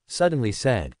excitement, suddenly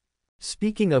said,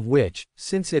 "Speaking of which,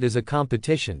 since it is a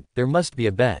competition, there must be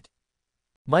a bet.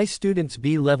 My student's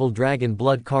B-level dragon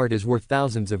blood card is worth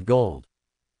thousands of gold.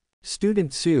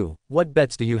 Student Su, what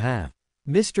bets do you have?"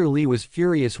 Mr. Li was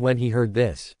furious when he heard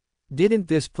this. Didn't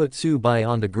this put Su Bai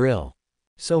on the grill?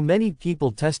 So many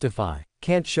people testify,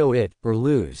 can't show it, or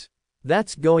lose.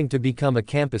 That's going to become a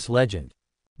campus legend.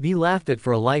 Be laughed at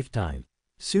for a lifetime.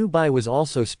 Su Bai was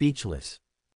also speechless.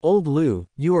 Old Lu,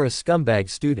 you are a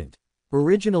scumbag student.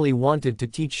 Originally wanted to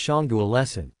teach Shanggu a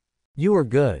lesson. You are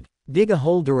good. Dig a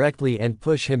hole directly and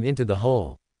push him into the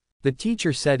hole. The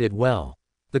teacher said it well.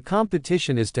 The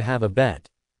competition is to have a bet.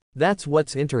 That's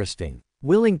what's interesting.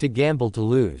 Willing to gamble to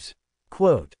lose.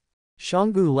 Quote.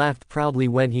 Shanggu laughed proudly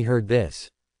when he heard this.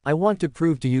 I want to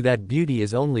prove to you that beauty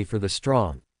is only for the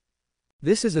strong.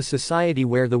 This is a society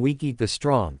where the weak eat the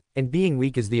strong, and being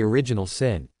weak is the original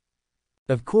sin.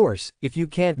 Of course, if you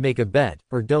can't make a bet,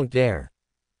 or don't dare.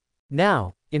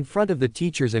 Now, in front of the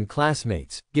teachers and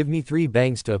classmates, give me 3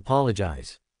 bangs to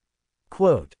apologize.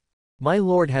 Quote. My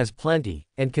lord has plenty,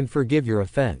 and can forgive your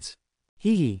offense.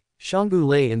 Hee, Shanggu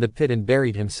lay in the pit and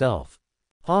buried himself.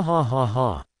 Ha ha ha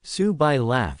ha. Su Bai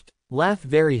laughed. Laugh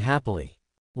very happily.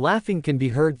 Laughing can be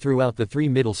heard throughout the 3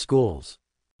 middle schools.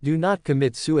 Do not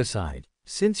commit suicide.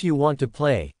 Since you want to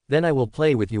play, then I will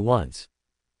play with you once.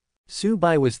 Su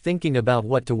Bai was thinking about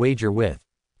what to wager with.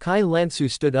 Kai Lansu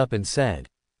stood up and said,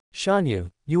 Shanyu,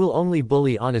 you will only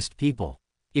bully honest people.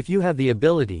 If you have the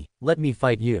ability, let me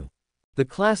fight you. The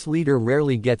class leader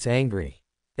rarely gets angry.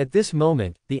 At this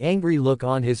moment, the angry look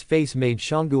on his face made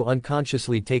Shanggu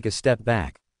unconsciously take a step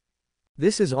back.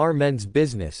 This is our men's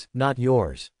business, not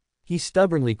yours. He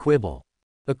stubbornly quibbled.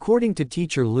 According to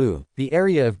Teacher Lu, the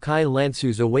area of Kai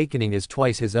Lansu's awakening is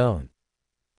twice his own.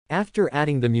 After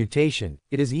adding the mutation,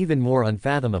 it is even more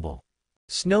unfathomable.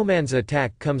 Snowman's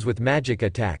attack comes with magic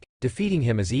attack, defeating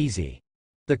him is easy.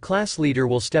 The class leader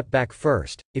will step back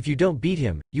first, if you don't beat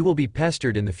him, you will be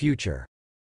pestered in the future.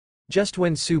 Just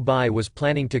when Su Bai was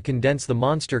planning to condense the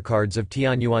monster cards of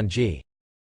Tianyuanji,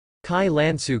 Kai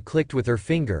Lansu clicked with her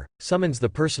finger, summons the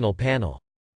personal panel.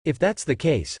 If that's the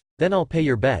case, then I'll pay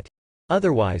your bet.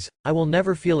 Otherwise, I will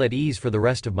never feel at ease for the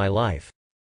rest of my life.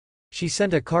 She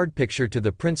sent a card picture to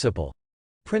the principal.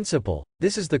 Principal,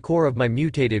 this is the core of my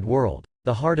mutated world,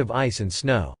 the heart of ice and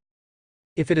snow.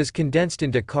 If it is condensed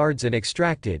into cards and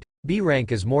extracted, B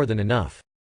rank is more than enough.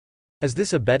 Is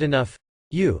this a bet enough?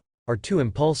 You are too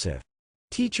impulsive.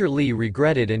 Teacher Li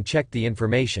regretted and checked the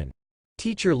information.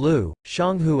 Teacher Lu,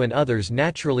 Shanghu and others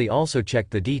naturally also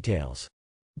checked the details.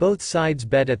 Both sides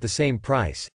bet at the same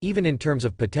price, even in terms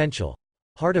of potential.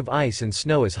 Heart of Ice and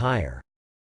Snow is higher.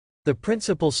 The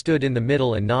principal stood in the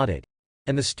middle and nodded.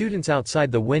 And the students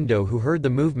outside the window who heard the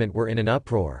movement were in an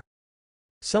uproar.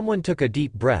 Someone took a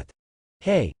deep breath.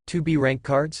 Hey, 2B rank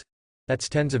cards? That's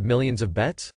tens of millions of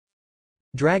bets?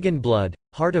 Dragon Blood,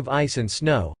 Heart of Ice and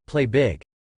Snow, play big.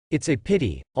 It's a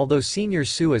pity, although Senior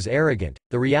Su is arrogant,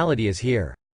 the reality is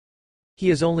here. He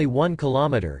is only 1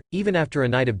 kilometer, even after a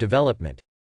night of development.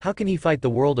 How can he fight the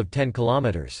world of 10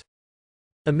 kilometers?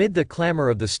 Amid the clamor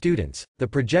of the students, the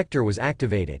projector was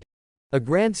activated. A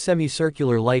grand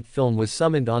semicircular light film was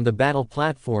summoned on the battle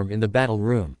platform in the battle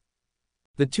room.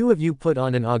 The two of you put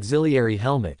on an auxiliary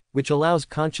helmet, which allows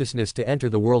consciousness to enter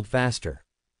the world faster.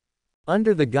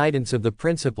 Under the guidance of the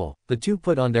principal, the two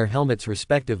put on their helmets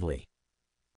respectively.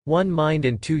 1 mind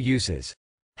and 2 uses.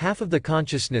 Half of the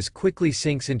consciousness quickly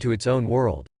sinks into its own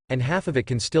world, and half of it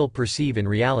can still perceive in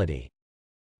reality.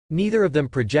 Neither of them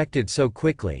projected so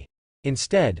quickly.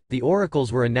 Instead, the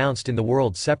oracles were announced in the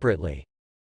world separately.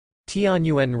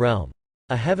 Tianyuan Realm.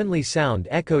 A heavenly sound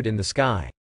echoed in the sky.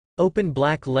 Open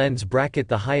black lens bracket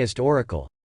the highest oracle.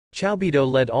 Chaobido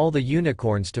led all the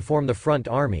unicorns to form the front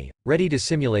army, ready to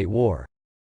simulate war.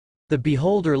 The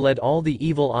beholder led all the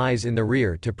evil eyes in the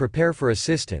rear to prepare for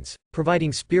assistance,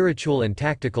 providing spiritual and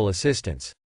tactical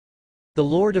assistance. The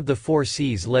Lord of the Four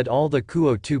Seas led all the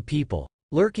Kuo-2 people,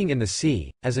 lurking in the sea,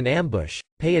 as an ambush,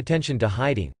 pay attention to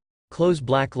hiding. Close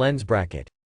black lens bracket.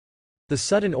 The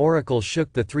sudden oracle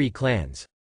shook the 3 clans.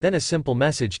 Then a simple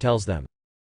message tells them.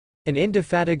 An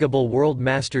indefatigable world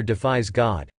master defies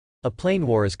God. A plain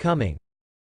war is coming.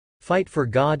 Fight for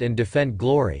God and defend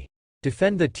glory.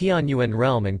 Defend the Tianyuan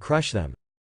realm and crush them.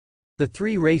 The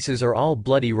 3 races are all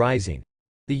bloody rising.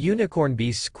 The unicorn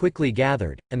beasts quickly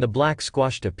gathered, and the black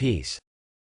squashed a piece.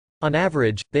 On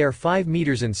average, they are 5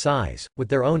 meters in size, with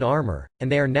their own armor,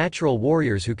 and they are natural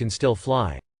warriors who can still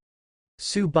fly.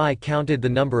 Su Bai counted the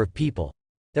number of people.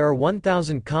 There are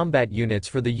 1,000 combat units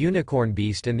for the Unicorn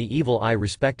Beast and the Evil Eye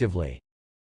respectively.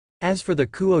 As for the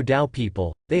Kuo Dao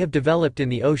people, they have developed in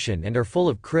the ocean and are full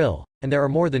of krill, and there are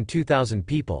more than 2,000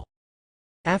 people.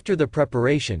 After the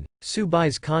preparation, Su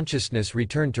Bai's consciousness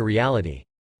returned to reality.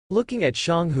 Looking at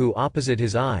Shanghu opposite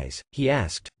his eyes, he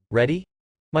asked, Ready?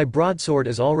 My broadsword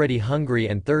is already hungry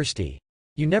and thirsty.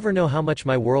 You never know how much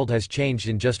my world has changed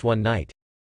in just one night.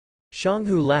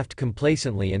 Shanghu laughed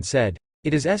complacently and said,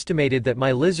 It is estimated that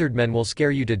my lizardmen will scare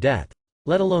you to death,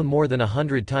 let alone more than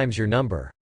 100 times your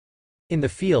number. In the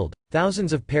field,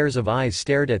 thousands of pairs of eyes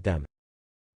stared at them.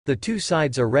 The 2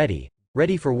 sides are ready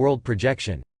for world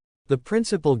projection. The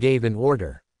principal gave an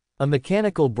order. A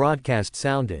mechanical broadcast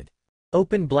sounded.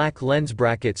 Open black lens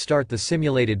bracket, start the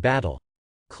simulated battle.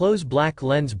 Close black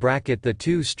lens bracket. The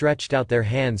 2 stretched out their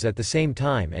hands at the same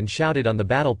time and shouted on the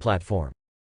battle platform.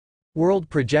 World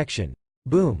projection.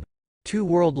 Boom. 2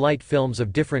 world light films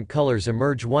of different colors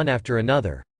emerge one after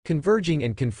another, converging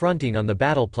and confronting on the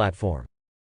battle platform.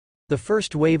 The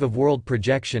first wave of world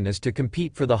projection is to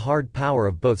compete for the hard power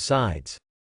of both sides.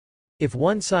 If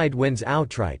one side wins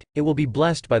outright, it will be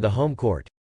blessed by the home court.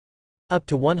 Up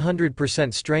to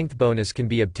 100% strength bonus can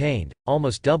be obtained,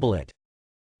 almost double it.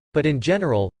 But in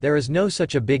general, there is no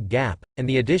such a big gap, and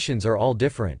the additions are all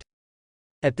different.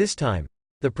 At this time,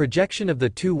 the projection of the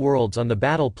 2 worlds on the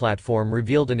battle platform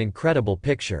revealed an incredible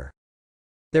picture.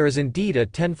 There is indeed a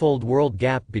tenfold world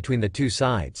gap between the 2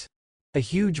 sides. A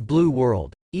huge blue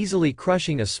world, easily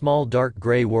crushing a small dark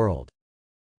gray world.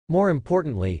 More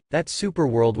importantly, that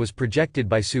superworld was projected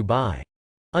by Su Bai.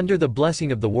 Under the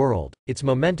blessing of the world, its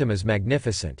momentum is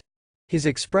magnificent. His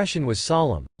expression was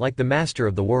solemn, like the master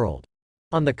of the world.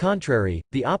 On the contrary,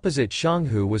 the opposite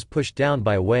Shanghu was pushed down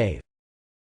by a wave.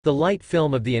 The light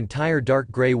film of the entire dark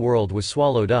gray world was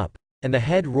swallowed up, and the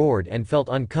head roared and felt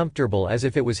uncomfortable as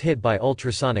if it was hit by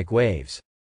ultrasonic waves.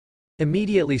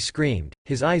 Immediately screamed,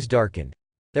 his eyes darkened.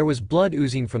 There was blood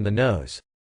oozing from the nose.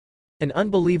 An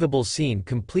unbelievable scene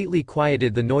completely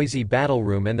quieted the noisy battle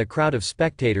room and the crowd of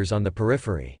spectators on the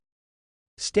periphery.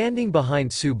 Standing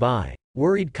behind Su Bai,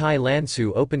 worried Kai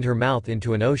Lansu opened her mouth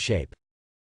into an O shape.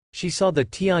 She saw the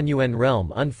Tianyuan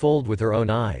realm unfold with her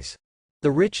own eyes. The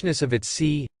richness of its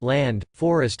sea, land,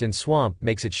 forest and swamp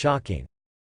makes it shocking.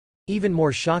 Even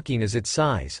more shocking is its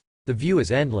size. The view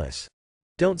is endless.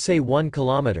 Don't say 1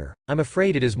 kilometer, I'm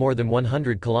afraid it is more than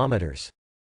 100 kilometers.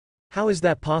 How is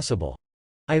that possible?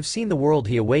 I have seen the world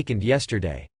he awakened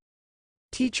yesterday.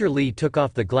 Teacher Li took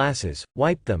off the glasses,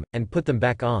 wiped them, and put them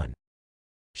back on.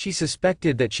 She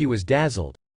suspected that she was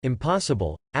dazzled.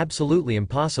 Impossible, absolutely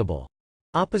impossible.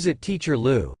 Opposite Teacher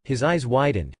Lu, his eyes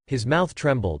widened, his mouth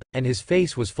trembled, and his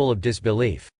face was full of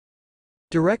disbelief.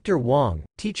 Director Wang,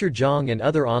 Teacher Zhang and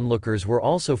other onlookers were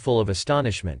also full of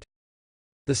astonishment.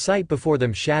 The sight before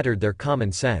them shattered their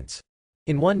common sense.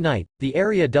 In one night, the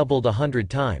area doubled 100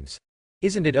 times.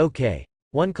 Isn't it okay?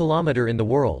 1 kilometer in the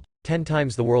world, 10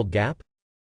 times the world gap?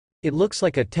 It looks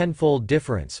like a 10-fold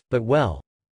difference, but well,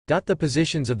 the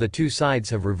positions of the two sides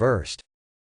have reversed.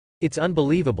 It's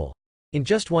unbelievable. In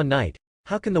just one night,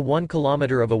 how can the 1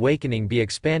 kilometer of awakening be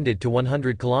expanded to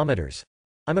 100 kilometers?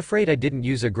 I'm afraid I didn't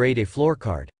use a grade A floor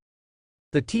card.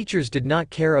 The teachers did not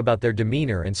care about their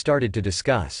demeanor and started to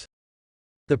discuss.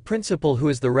 The principal, who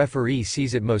is the referee,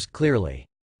 sees it most clearly.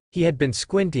 He had been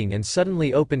squinting and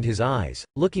suddenly opened his eyes,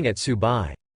 looking at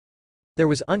Subai. There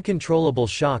was uncontrollable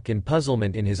shock and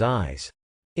puzzlement in his eyes.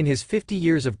 In his 50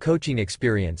 years of coaching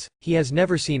experience, he has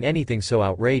never seen anything so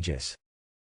outrageous.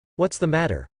 What's the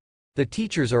matter? The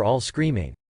teachers are all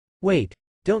screaming. Wait,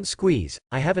 don't squeeze,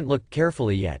 I haven't looked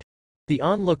carefully yet. The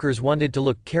onlookers wanted to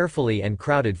look carefully and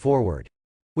crowded forward.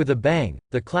 With a bang,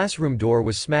 the classroom door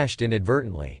was smashed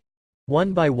inadvertently.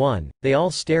 One by one, they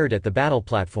all stared at the battle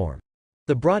platform.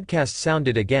 The broadcast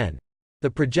sounded again.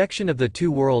 The projection of the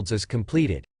two worlds is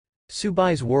completed.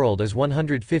 Subai's world is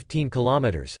 115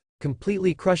 kilometers,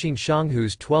 completely crushing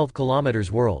Shanghu's 12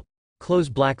 kilometers world. Close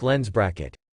black lens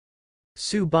bracket.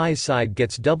 Subai's side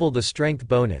gets double the strength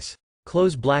bonus.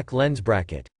 Close black lens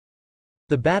bracket.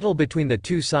 The battle between the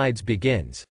two sides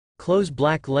begins. Close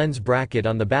black lens bracket.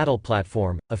 On the battle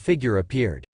platform, a figure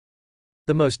appeared.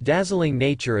 The most dazzling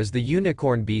nature is the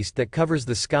unicorn beast that covers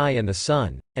the sky and the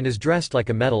sun, and is dressed like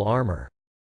a metal armor.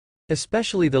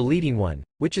 Especially the leading one,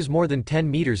 which is more than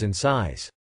 10 meters in size.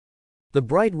 The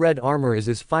bright red armor is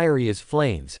as fiery as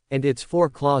flames, and its 4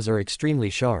 claws are extremely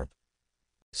sharp.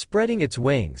 Spreading its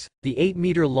wings, the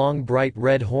 8-meter-long bright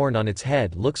red horn on its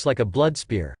head looks like a blood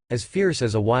spear, as fierce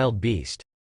as a wild beast.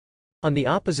 On the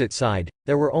opposite side,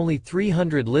 there were only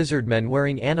 300 lizardmen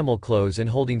wearing animal clothes and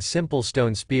holding simple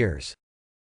stone spears.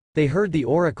 They heard the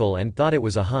oracle and thought it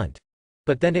was a hunt.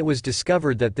 But then it was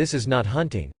discovered that this is not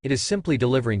hunting, it is simply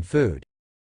delivering food.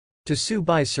 To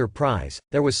Subai's surprise,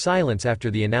 there was silence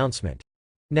after the announcement.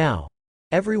 Now,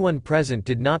 everyone present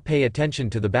did not pay attention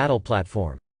to the battle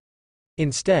platform.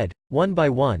 Instead, one by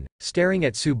one, staring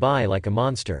at Subai like a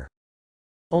monster.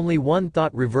 Only one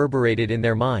thought reverberated in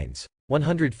their minds: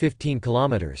 115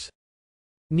 kilometers.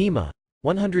 Nima,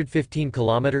 115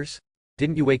 kilometers?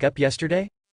 Didn't you wake up yesterday?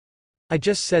 I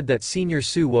just said that Senior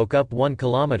Su woke up 1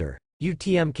 kilometer.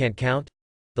 UTM can't count?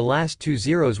 The last 2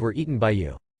 zeros were eaten by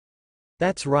you.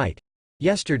 That's right.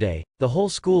 Yesterday, the whole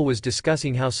school was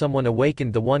discussing how someone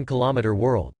awakened the 1 kilometer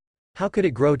world. How could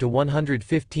it grow to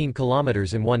 115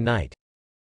 kilometers in one night?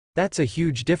 That's a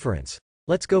huge difference.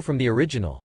 Let's go from the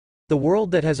original. The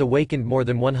world that has awakened more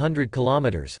than 100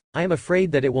 kilometers, I am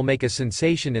afraid that it will make a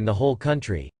sensation in the whole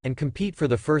country, and compete for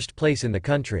the first place in the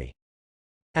country.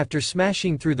 After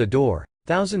smashing through the door,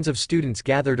 thousands of students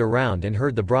gathered around and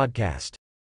heard the broadcast.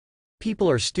 People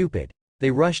are stupid.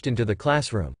 They rushed into the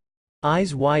classroom.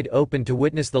 Eyes wide open to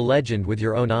witness the legend with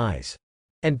your own eyes.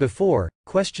 And before,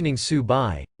 questioning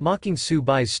Subai, mocking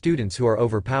Subai's students who are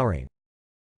overpowering.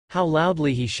 How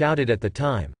loudly he shouted at the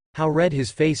time, how red his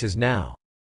face is now.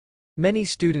 Many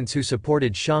students who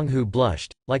supported Shanghu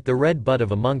blushed, like the red butt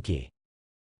of a monkey.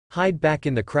 Hide back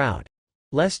in the crowd.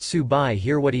 Lest Subai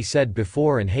hear what he said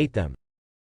before and hate them.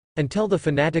 Until the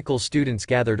fanatical students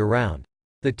gathered around.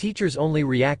 The teachers only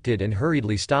reacted and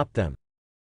hurriedly stopped them.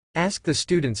 Ask the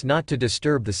students not to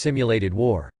disturb the simulated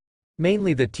war.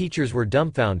 Mainly the teachers were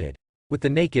dumbfounded. With the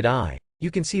naked eye,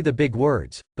 you can see the big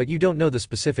words, but you don't know the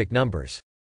specific numbers.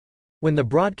 When the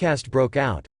broadcast broke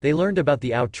out, they learned about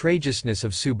the outrageousness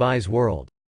of Subai's world.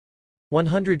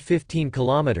 115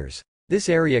 kilometers. This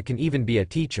area can even be a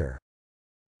teacher.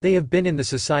 They have been in the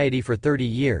society for 30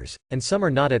 years, and some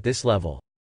are not at this level.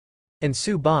 And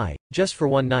Subai, just for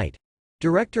one night.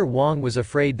 Director Wang was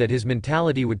afraid that his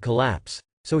mentality would collapse,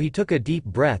 so he took a deep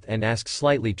breath and asked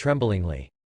slightly tremblingly.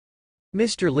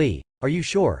 Mr. Li, are you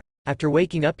sure, after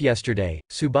waking up yesterday,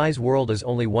 Subai's world is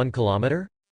only 1 kilometer?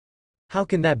 How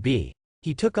can that be?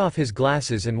 He took off his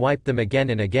glasses and wiped them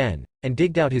again and again, and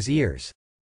digged out his ears.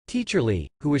 Teacher Li,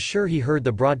 who was sure he heard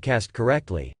the broadcast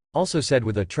correctly, also said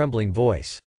with a trembling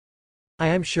voice. I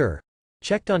am sure.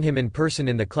 Checked on him in person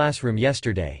in the classroom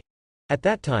yesterday. At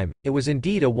that time, it was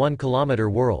indeed a 1 kilometer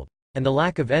world, and the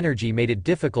lack of energy made it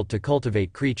difficult to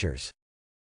cultivate creatures.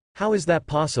 How is that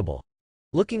possible?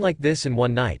 Looking like this in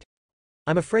one night?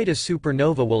 I'm afraid a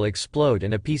supernova will explode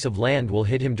and a piece of land will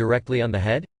hit him directly on the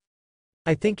head?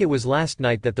 I think it was last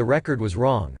night that the record was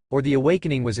wrong, or the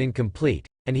awakening was incomplete.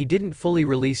 and he didn't fully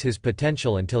release his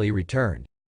potential until he returned.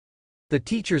 The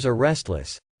teachers are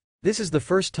restless. This is the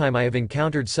first time I have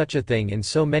encountered such a thing in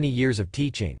so many years of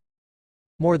teaching.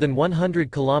 More than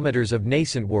 100 kilometers of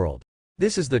nascent world.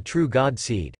 This is the true God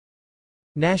seed.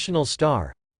 National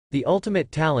star. The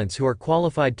ultimate talents who are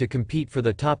qualified to compete for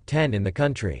the top 10 in the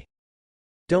country.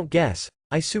 Don't guess,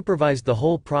 I supervised the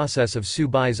whole process of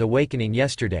Subai's awakening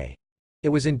yesterday. It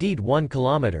was indeed 1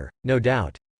 kilometer, no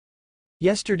doubt.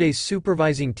 Yesterday's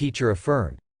supervising teacher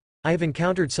affirmed, I have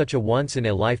encountered such a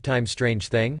once-in-a-lifetime strange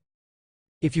thing.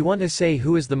 If you want to say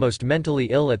who is the most mentally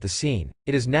ill at the scene,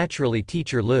 it is naturally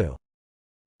Teacher Liu.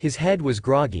 His head was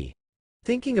groggy.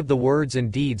 Thinking of the words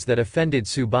and deeds that offended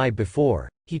Subai before,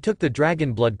 he took the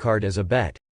dragon blood card as a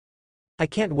bet. I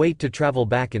can't wait to travel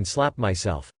back and slap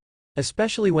myself.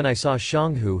 Especially when I saw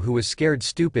Shanghu who was scared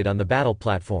stupid on the battle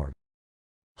platform.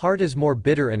 Heart is more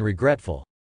bitter and regretful.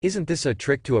 Isn't this a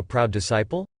trick to a proud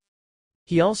disciple?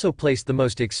 He also placed the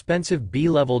most expensive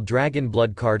B-level dragon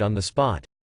blood card on the spot.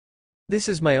 This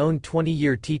is my own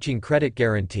 20-year teaching credit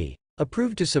guarantee,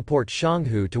 approved to support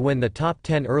Shanghu to win the top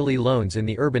 10 early loans in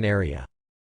the urban area.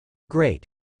 Great.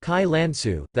 Kai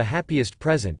Lansu, the happiest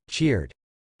present, cheered.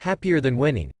 Happier than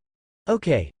winning.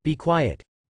 Okay, be quiet.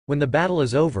 When the battle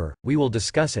is over, we will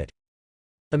discuss it.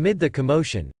 Amid the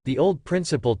commotion, the old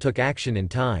principal took action in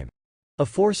time. A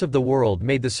force of the world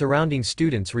made the surrounding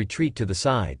students retreat to the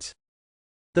sides.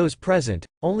 Those present,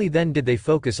 only then did they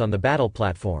focus on the battle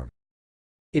platform.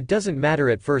 It doesn't matter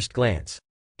at first glance.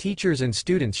 Teachers and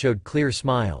students showed clear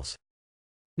smiles.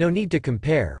 No need to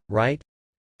compare, right?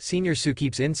 Senior Su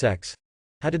keeps insects.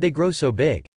 How did they grow so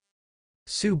big?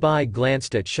 Subai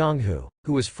glanced at Shanghu,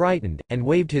 who was frightened, and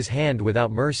waved his hand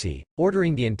without mercy,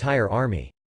 ordering the entire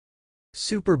army.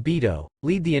 Super Beto,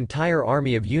 lead the entire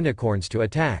army of unicorns to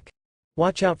attack.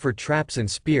 Watch out for traps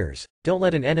and spears, don't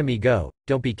let an enemy go,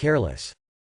 don't be careless.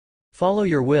 Follow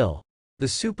your will. The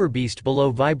super beast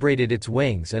below vibrated its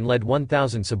wings and led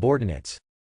 1,000 subordinates.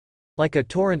 Like a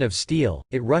torrent of steel,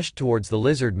 it rushed towards the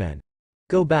lizardmen.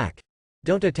 Go back.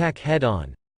 Don't attack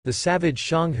head-on, the savage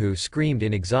Shanghu screamed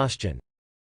in exhaustion.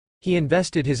 He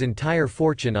invested his entire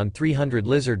fortune on 300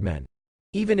 lizardmen.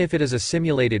 Even if it is a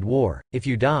simulated war, if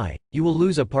you die, you will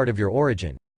lose a part of your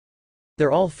origin.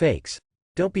 They're all fakes.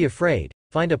 Don't be afraid,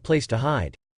 find a place to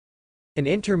hide. An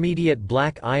intermediate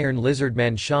black iron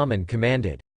lizardman shaman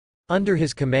commanded. Under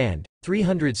his command,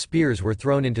 300 spears were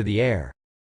thrown into the air.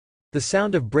 The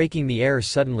sound of breaking the air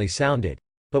suddenly sounded,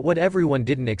 but what everyone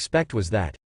didn't expect was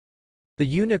that the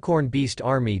unicorn beast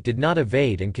army did not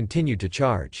evade and continued to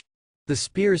charge. The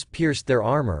spears pierced their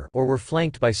armor or were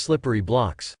flanked by slippery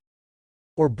blocks.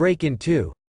 Or break in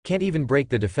two, can't even break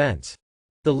the defense.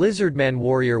 The lizardman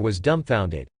warrior was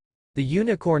dumbfounded. The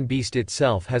unicorn beast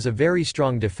itself has a very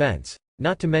strong defense,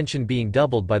 not to mention being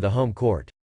doubled by the home court.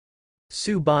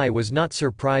 Subai was not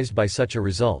surprised by such a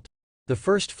result. The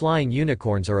first flying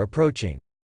unicorns are approaching.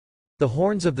 The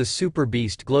horns of the super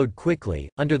beast glowed quickly,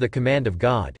 under the command of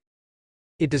God.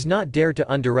 It does not dare to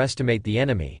underestimate the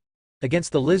enemy.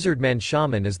 Against the lizardman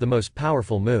shaman is the most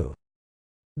powerful move.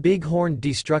 Big horned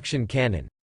destruction cannon.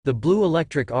 The blue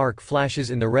electric arc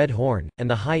flashes in the red horn, and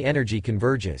the high energy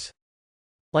converges.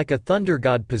 Like a thunder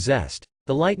god possessed,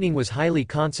 the lightning was highly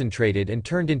concentrated and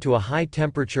turned into a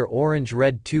high-temperature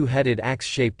orange-red two-headed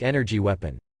axe-shaped energy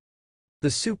weapon.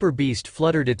 The super beast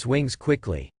fluttered its wings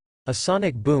quickly. A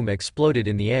sonic boom exploded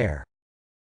in the air.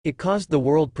 It caused the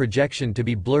world projection to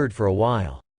be blurred for a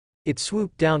while. It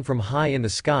swooped down from high in the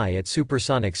sky at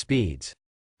supersonic speeds.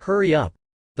 Hurry up!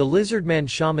 The lizardman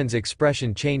shaman's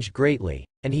expression changed greatly,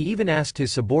 and he even asked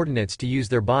his subordinates to use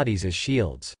their bodies as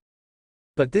shields.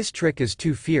 But this trick is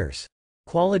too fierce.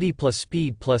 Quality plus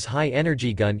speed plus high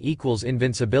energy gun equals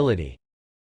invincibility.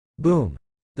 Boom!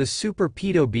 The super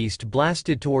pedo beast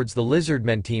blasted towards the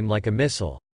lizardmen team like a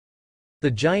missile.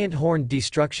 The giant horned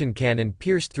destruction cannon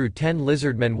pierced through 10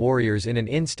 lizardmen warriors in an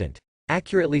instant,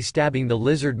 accurately stabbing the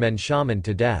lizardmen shaman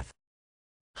to death.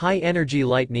 High energy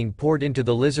lightning poured into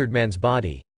the lizardman's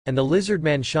body, and the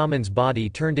lizardman shaman's body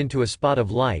turned into a spot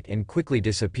of light and quickly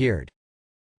disappeared.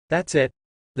 That's it.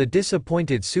 The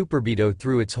disappointed Superbeto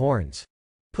threw its horns.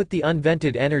 Put the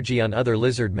unvented energy on other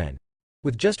lizardmen.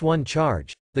 With just one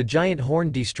charge, the giant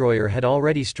horn destroyer had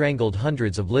already strangled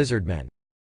hundreds of lizardmen.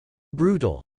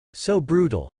 Brutal. So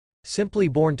brutal. Simply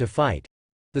born to fight.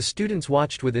 The students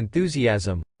watched with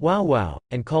enthusiasm, wow,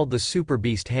 and called the super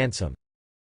beast handsome.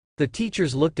 The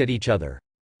teachers looked at each other.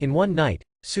 In one night,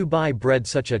 Subai bred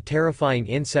such a terrifying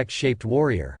insect-shaped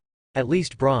warrior. At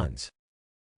least bronze.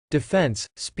 Defense,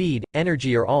 speed,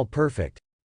 energy are all perfect.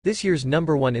 This year's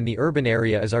 #1 in the urban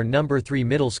area is our #3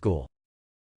 middle school.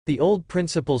 The old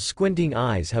principal's squinting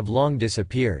eyes have long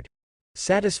disappeared.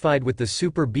 Satisfied with the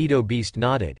super Beto beast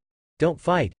nodded. Don't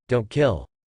fight, don't kill.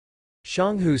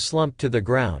 Shanghu slumped to the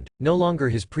ground, no longer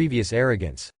his previous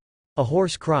arrogance. A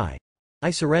hoarse cry.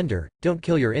 I surrender, don't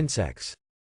kill your insects.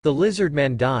 The lizard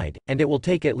man died, and it will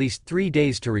take at least 3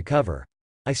 days to recover.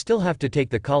 I still have to take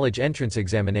the college entrance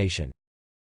examination.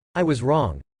 I was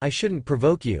wrong, I shouldn't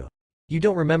provoke you. You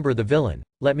don't remember the villain,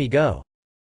 let me go.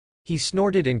 He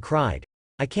snorted and cried.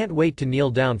 I can't wait to kneel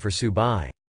down for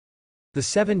Subai. The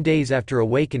 7 days after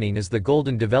awakening is the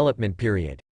golden development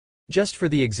period. Just for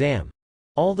the exam.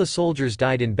 All the soldiers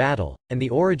died in battle, and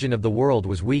the origin of the world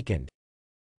was weakened.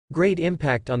 Great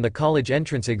impact on the college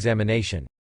entrance examination.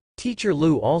 Teacher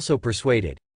Lu also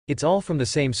persuaded. It's all from the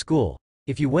same school.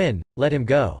 If you win, let him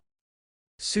go.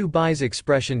 Su Bai's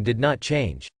expression did not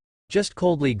change. Just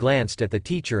coldly glanced at the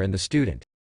teacher and the student.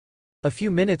 A few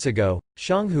minutes ago,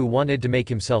 Shanghu wanted to make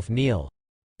himself kneel.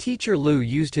 Teacher Lu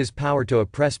used his power to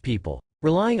oppress people,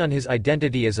 relying on his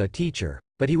identity as a teacher,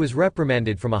 but he was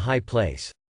reprimanded from a high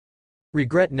place.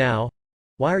 Regret now?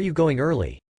 Why are you going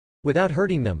early? Without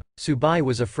hurting them, Su Bai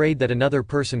was afraid that another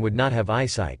person would not have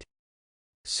eyesight.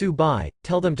 Su Bai,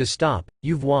 tell them to stop,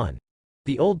 you've won.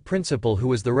 The old principal who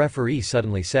was the referee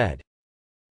suddenly said.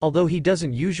 Although he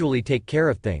doesn't usually take care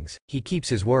of things, he keeps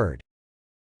his word.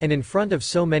 And in front of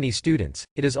so many students,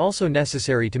 it is also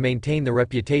necessary to maintain the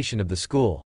reputation of the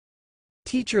school.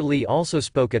 Teacher Li also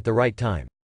spoke at the right time.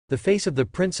 The face of the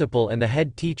principal and the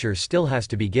head teacher still has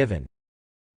to be given.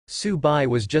 Su Bai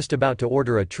was just about to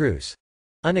order a truce.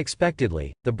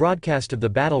 Unexpectedly, the broadcast of the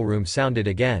battle room sounded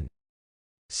again.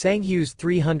 Sanghu's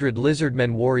 300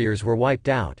 lizardmen warriors were wiped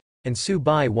out, and Su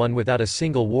Bai won without a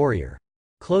single warrior.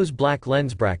 Close black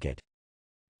lens bracket.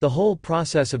 The whole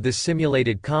process of this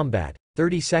simulated combat,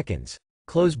 30 seconds.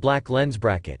 Close black lens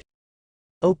bracket.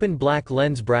 Open black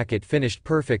lens bracket finished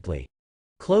perfectly.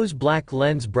 Close black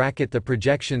lens bracket. The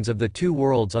projections of the two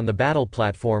worlds on the battle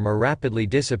platform are rapidly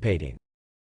dissipating.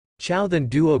 Chao Than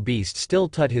Duo Beast still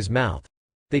tut his mouth.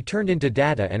 They turned into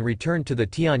data and returned to the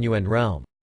Tianyuan realm.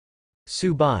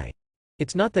 Su Bai.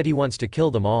 It's not that he wants to kill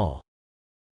them all.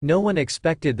 No one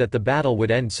expected that the battle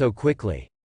would end so quickly.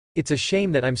 It's a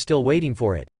shame that I'm still waiting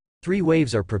for it. 3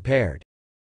 waves are prepared.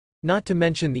 Not to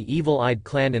mention the evil-eyed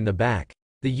clan in the back.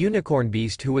 The unicorn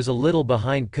beast who was a little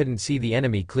behind couldn't see the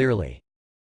enemy clearly.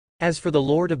 As for the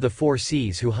Lord of the Four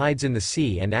Seas who hides in the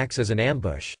sea and acts as an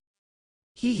ambush.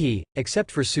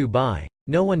 Except for Su Bai,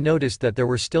 no one noticed that there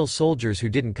were still soldiers who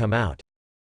didn't come out.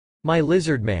 My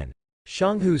lizard man.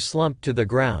 Shanghu slumped to the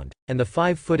ground, and the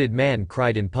 5-footed man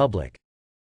cried in public.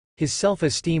 His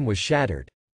self-esteem was shattered.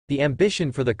 The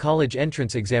ambition for the college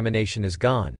entrance examination is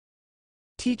gone.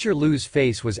 Teacher Lu's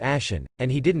face was ashen,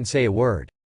 and he didn't say a word.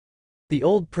 The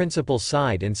old principal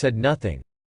sighed and said nothing.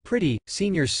 Pretty,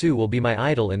 Senior Su will be my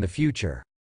idol in the future.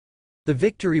 The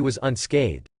victory was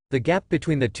unscathed. The gap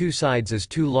between the two sides is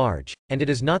too large, and it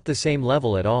is not the same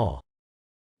level at all.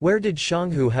 Where did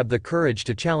Shanghu have the courage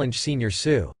to challenge Senior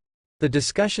Su? The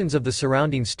discussions of the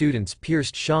surrounding students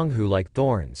pierced Shanghu like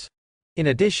thorns. In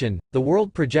addition, the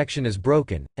world projection is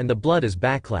broken, and the blood is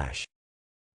backlash.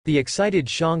 The excited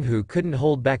Shanghu couldn't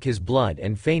hold back his blood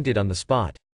and fainted on the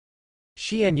spot.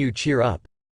 Xianyu, cheer up.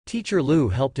 Teacher Lu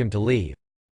helped him to leave.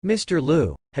 Mr.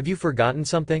 Lu, have you forgotten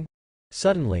something?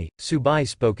 Suddenly, Su Bai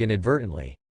spoke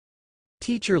inadvertently.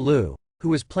 Teacher Lu, who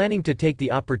was planning to take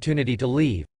the opportunity to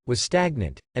leave, was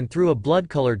stagnant, and threw a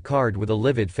blood-colored card with a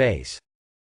livid face.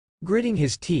 Gritting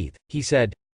his teeth, he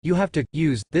said, you have to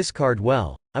use this card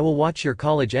well. I will watch your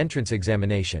college entrance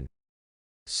examination.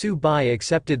 Su Bai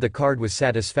accepted the card with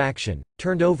satisfaction,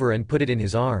 turned over and put it in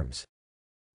his arms.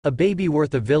 A baby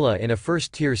worth a villa in a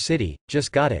first-tier city,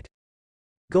 just got it.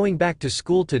 Going back to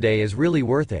school today is really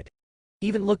worth it.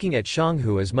 Even looking at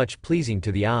Shanghu is much pleasing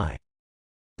to the eye.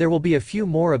 There will be a few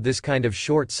more of this kind of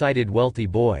short-sighted wealthy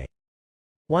boy.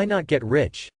 Why not get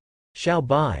rich? Xiao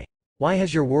Bai. Why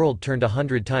has your world turned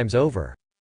 100 times over?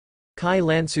 Kai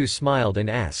Lansu smiled and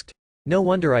asked. No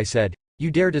wonder I said,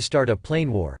 you dare to start a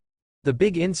plane war. The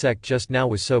big insect just now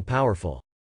was so powerful.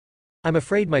 I'm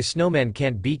afraid my snowman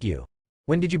can't beat you.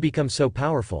 When did you become so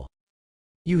powerful?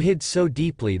 You hid so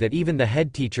deeply that even the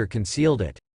head teacher concealed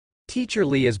it. Teacher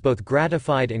Li is both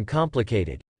gratified and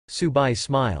complicated. Su Bai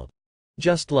smiled.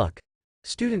 Just luck.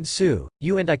 Student Su,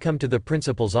 you and I come to the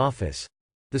principal's office.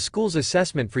 The school's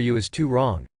assessment for you is too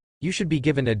wrong. You should be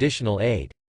given additional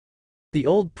aid. The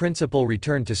old principal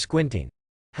returned to squinting.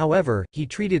 However, he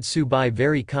treated Su Bai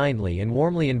very kindly and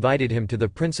warmly invited him to the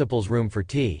principal's room for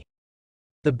tea.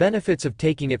 The benefits of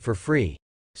taking it for free.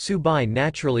 Su Bai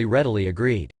naturally readily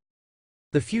agreed.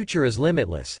 The future is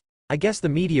limitless. I guess the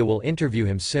media will interview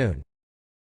him soon.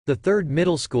 The third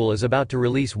middle school is about to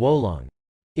release Wolong.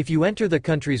 If you enter the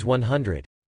country's 100,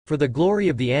 for the glory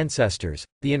of the ancestors,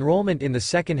 the enrollment in the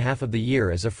second half of the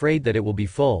year is afraid that it will be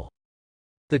full.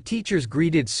 The teachers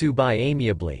greeted Subai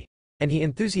amiably, and he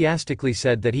enthusiastically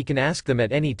said that he can ask them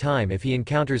at any time if he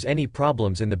encounters any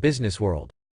problems in the business world.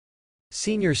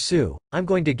 Senior Su, I'm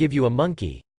going to give you a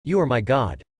monkey, you are my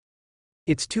god.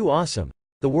 It's too awesome.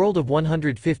 The world of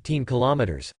 115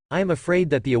 kilometers, I am afraid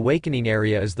that the awakening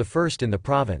area is the first in the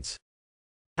province.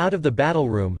 Out of the battle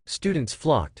room, students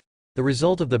flocked. The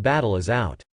result of the battle is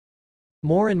out.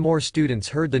 More and more students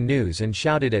heard the news and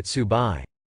shouted at Subai.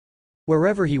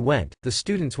 Wherever he went, the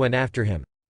students went after him.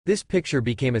 This picture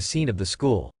became a scene of the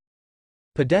school.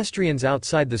 Pedestrians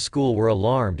outside the school were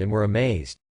alarmed and were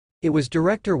amazed. It was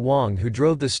Director Wang who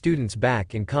drove the students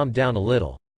back and calmed down a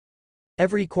little.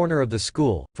 Every corner of the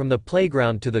school, from the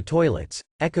playground to the toilets,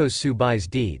 echoes Subai's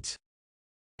deeds.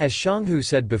 As Shanghu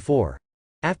said before,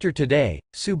 after today,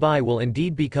 Subai will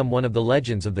indeed become one of the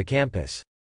legends of the campus.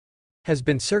 Has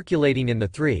been circulating in the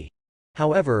 3.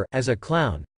 However, as a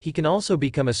clown, he can also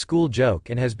become a school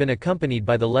joke and has been accompanied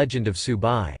by the legend of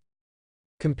Subai.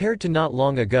 Compared to not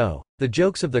long ago, the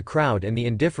jokes of the crowd and the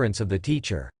indifference of the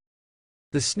teacher.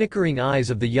 The snickering eyes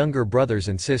of the younger brothers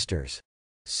and sisters.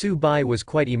 Subai was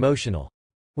quite emotional.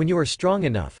 When you are strong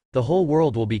enough, the whole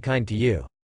world will be kind to you.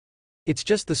 It's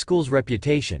just the school's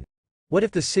reputation. What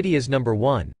if the city is number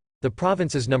 1, the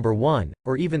province is number 1,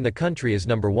 or even the country is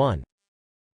number 1?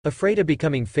 Afraid of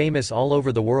becoming famous all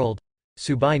over the world?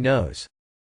 Subai knows.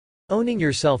 Owning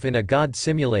yourself in a god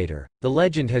simulator, the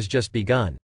legend has just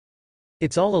begun.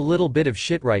 It's all a little bit of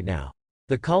shit right now.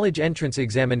 The college entrance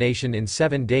examination in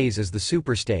 7 days is the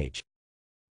superstage.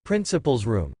 Principal's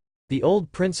room. The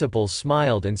old principal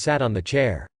smiled and sat on the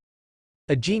chair.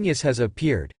 A genius has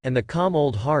appeared, and the calm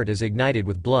old heart is ignited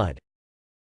with blood.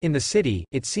 In the city,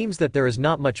 it seems that there is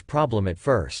not much problem at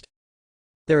first.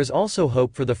 There is also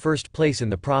hope for the first place in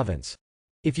the province.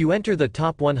 If you enter the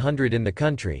top 100 in the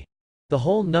country, the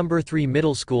whole number 3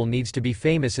 middle school needs to be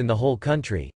famous in the whole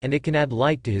country, and it can add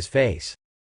light to his face.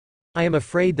 I am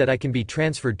afraid that I can be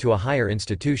transferred to a higher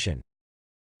institution.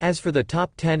 As for the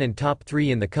top 10 and top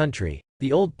 3 in the country,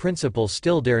 the old principal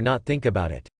still dare not think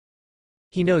about it.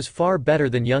 He knows far better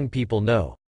than young people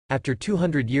know, after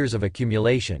 200 years of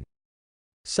accumulation.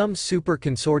 Some super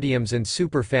consortiums and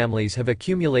super families have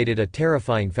accumulated a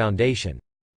terrifying foundation.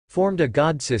 Formed a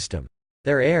god system.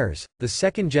 Their heirs, the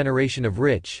second generation of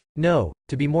rich, no,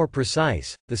 to be more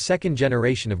precise, the second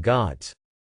generation of gods.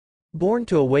 Born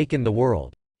to awaken the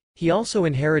world. He also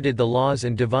inherited the laws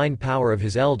and divine power of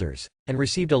his elders, and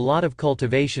received a lot of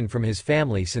cultivation from his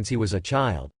family since he was a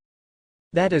child.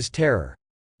 That is terror.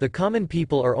 The common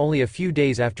people are only a few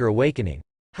days after awakening.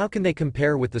 How can they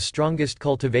compare with the strongest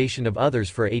cultivation of others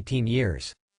for 18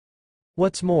 years?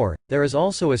 What's more, there is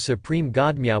also a supreme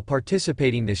god Miao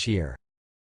participating this year.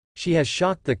 She has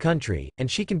shocked the country, and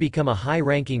she can become a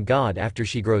high-ranking god after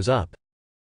she grows up.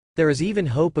 There is even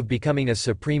hope of becoming a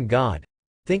supreme god.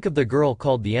 Think of the girl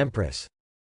called the Empress.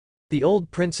 The old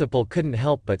principal couldn't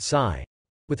help but sigh.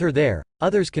 With her there,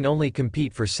 others can only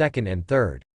compete for second and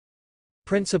third.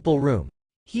 Principal room.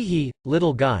 Hee hee,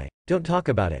 little guy, don't talk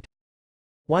about it.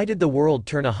 Why did the world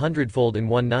turn 100-fold in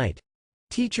one night?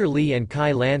 Teacher Li and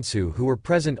Kai Lansu who were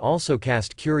present also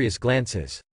cast curious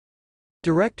glances.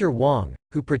 Director Wang,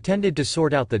 who pretended to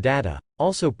sort out the data,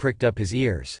 also pricked up his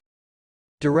ears.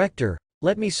 Director,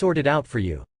 let me sort it out for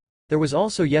you. There was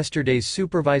also yesterday's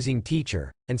supervising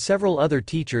teacher, and several other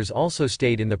teachers also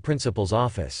stayed in the principal's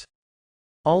office.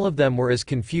 All of them were as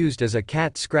confused as a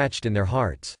cat scratched in their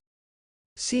hearts.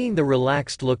 Seeing the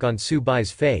relaxed look on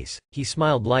Subai's face, he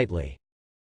smiled lightly.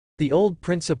 The old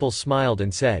principal smiled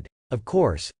and said, "Of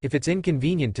course, if it's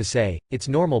inconvenient to say, it's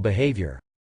normal behavior.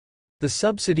 The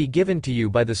subsidy given to you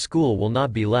by the school will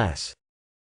not be less.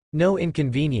 No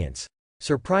inconvenience."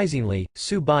 Surprisingly,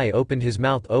 Subai opened his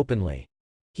mouth openly.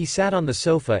 He sat on the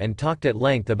sofa and talked at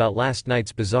length about last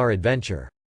night's bizarre adventure.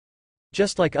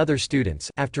 Just like other students,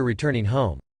 after returning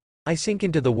home, I sink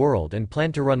into the world and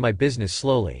plan to run my business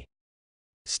slowly.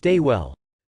 Stay well.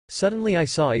 Suddenly I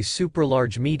saw a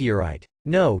super-large meteorite.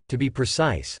 No, to be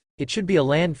precise, it should be a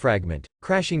land fragment,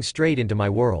 crashing straight into my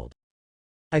world.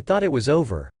 I thought it was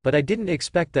over, but I didn't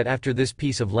expect that after this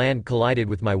piece of land collided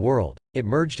with my world, it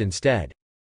merged instead.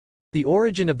 The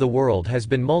origin of the world has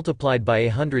been multiplied by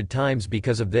 100 times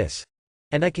because of this.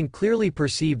 And I can clearly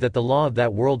perceive that the law of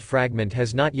that world fragment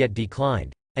has not yet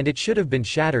declined, and it should have been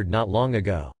shattered not long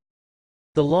ago.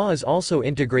 The law is also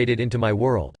integrated into my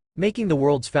world, making the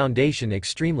world's foundation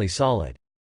extremely solid.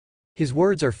 His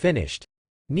words are finished.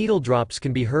 Needle drops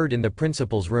can be heard in the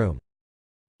principal's room.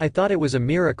 I thought it was a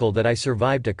miracle that I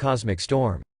survived a cosmic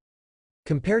storm.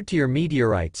 Compared to your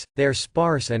meteorites, they are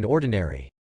sparse and ordinary.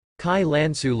 Kai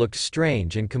Lansu looked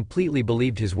strange and completely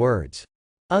believed his words.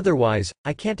 Otherwise,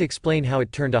 I can't explain how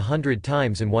it turned 100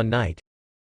 times in one night.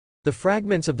 The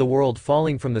fragments of the world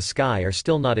falling from the sky are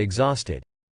still not exhausted.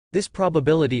 This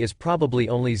probability is probably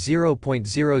only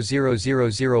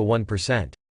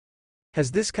 0.00001%.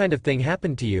 Has this kind of thing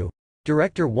happened to you?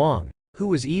 Director Wang, who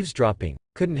was eavesdropping,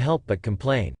 couldn't help but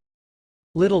complain.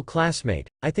 Little classmate,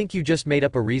 I think you just made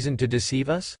up a reason to deceive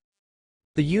us?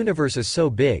 The universe is so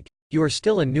big, you are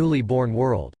still a newly born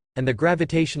world, and the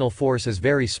gravitational force is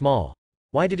very small.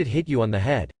 Why did it hit you on the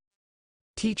head?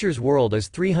 Teacher's world is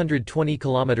 320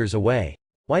 kilometers away.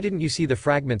 Why didn't you see the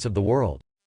fragments of the world?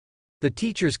 The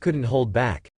teachers couldn't hold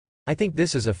back. I think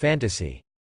this is a fantasy.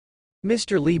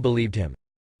 Mr. Lee believed him.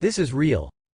 This is real.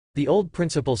 The old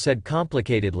principal said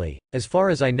complicatedly, as far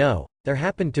as I know, there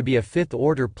happened to be a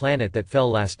fifth-order planet that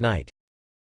fell last night.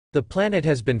 The planet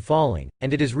has been falling,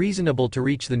 and it is reasonable to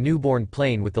reach the newborn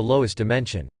plane with the lowest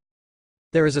dimension.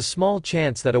 There is a small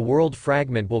chance that a world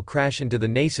fragment will crash into the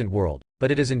nascent world,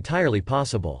 but it is entirely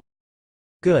possible.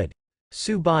 Good.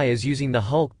 Subai is using the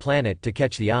Hulk planet to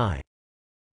catch the eye.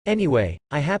 Anyway,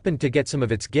 I happened to get some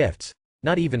of its gifts,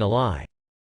 not even a lie.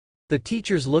 The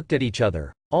teachers looked at each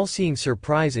other, all seeing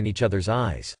surprise in each other's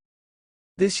eyes.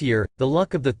 This year, the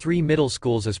luck of the 3 middle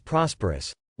schools is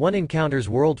prosperous. One encounters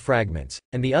world fragments,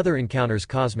 and the other encounters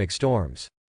cosmic storms.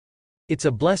 It's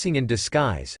a blessing in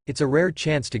disguise, it's a rare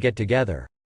chance to get together.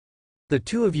 The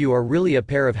two of you are really a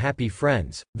pair of happy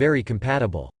friends, very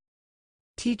compatible.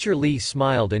 Teacher Lee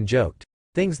smiled and joked.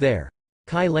 Things there.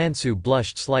 Kai Lansu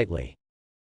blushed slightly.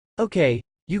 Okay,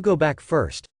 you go back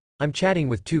first. I'm chatting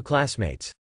with 2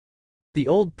 classmates. The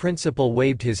old principal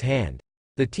waved his hand.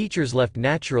 The teachers left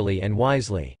naturally and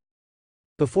wisely.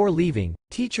 Before leaving,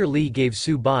 Teacher Lee gave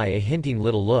Subai a hinting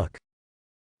little look.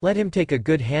 Let him take a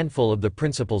good handful of the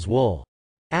principal's wool.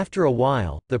 After a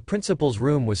while, the principal's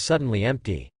room was suddenly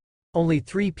empty. Only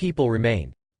 3 people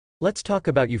remained. Let's talk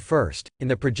about you first. In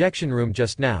the projection room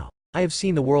just now, I have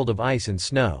seen the world of ice and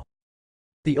snow.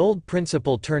 The old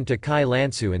principal turned to Kai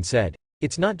Lansu and said,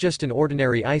 it's not just an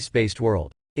ordinary ice-based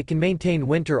world. It can maintain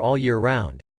winter all year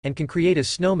round, and can create a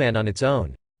snowman on its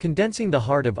own, condensing the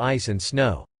heart of ice and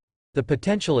snow. The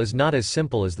potential is not as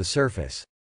simple as the surface.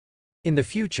 In the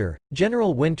future,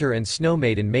 General Winter and Snow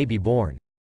Maiden may be born.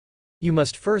 You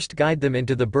must first guide them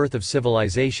into the birth of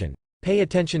civilization, pay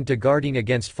attention to guarding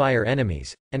against fire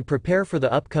enemies, and prepare for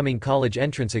the upcoming college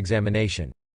entrance examination.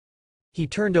 He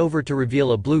turned over to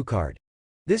reveal a blue card.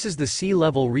 This is the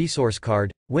sea-level resource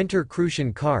card, Winter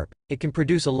Crucian Carp. It can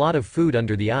produce a lot of food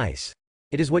under the ice.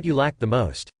 It is what you lack the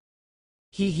most.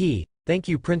 Hee, thank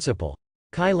you principal.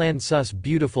 Kai Lansu's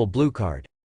beautiful blue card.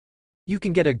 You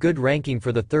can get a good ranking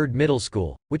for the 3rd middle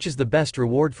school, which is the best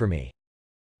reward for me.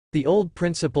 The old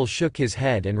principal shook his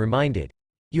head and reminded.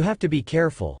 You have to be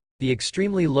careful, the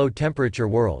extremely low temperature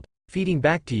world, feeding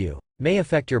back to you, may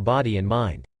affect your body and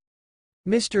mind.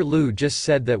 Mr. Liu just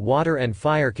said that water and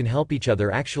fire can help each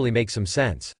other actually make some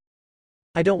sense.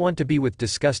 I don't want to be with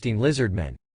disgusting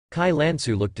lizardmen. Kai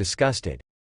Lansu looked disgusted.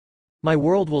 My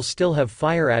world will still have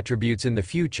fire attributes in the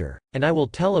future, and I will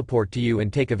teleport to you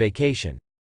and take a vacation.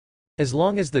 As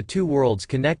long as the 2 worlds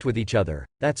connect with each other,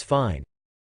 that's fine.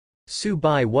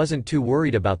 Subai wasn't too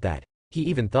worried about that. He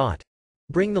even thought,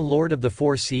 bring the Lord of the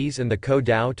 4 Seas and the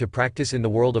Ko-Dao to practice in the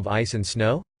world of ice and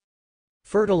snow?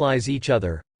 Fertilize each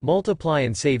other, multiply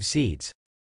and save seeds.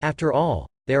 After all,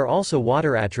 they are also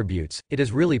water attributes. It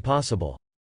is really possible.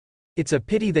 It's a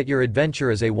pity that your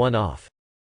adventure is a one-off.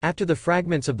 After the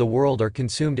fragments of the world are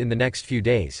consumed in the next few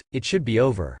days, it should be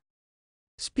over.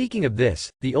 Speaking of this,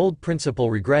 the old principal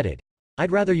regretted.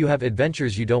 I'd rather you have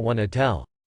adventures you don't want to tell.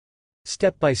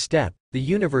 Step by step, the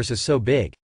universe is so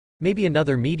big. Maybe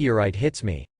another meteorite hits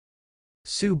me.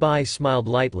 Subai smiled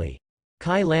lightly.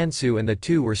 Kai Lansu and the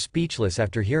 2 were speechless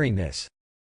after hearing this.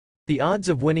 The odds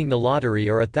of winning the lottery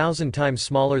are 1,000 times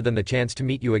smaller than the chance to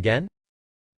meet you again?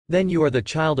 Then you are the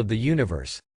child of the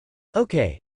universe.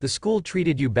 Okay, the school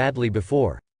treated you badly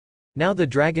before. Now the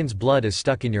dragon's blood is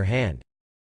stuck in your hand.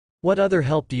 What other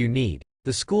help do you need?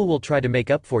 The school will try to make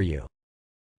up for you.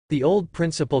 The old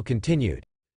principal continued.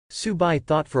 Subai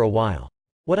thought for a while.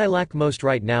 What I lack most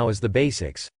right now is the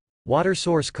basics. Water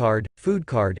source card, food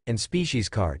card, and species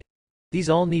card. These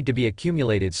all need to be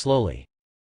accumulated slowly.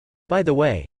 By the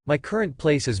way, my current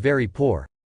place is very poor.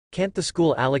 Can't the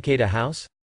school allocate a house?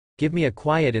 Give me a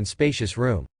quiet and spacious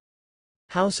room.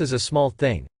 House is a small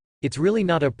thing. It's really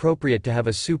not appropriate to have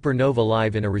a supernova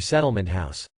live in a resettlement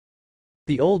house.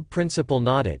 The old principal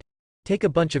nodded. Take a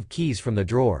bunch of keys from the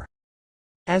drawer.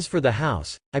 As for the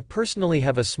house, I personally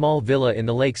have a small villa in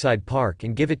the lakeside park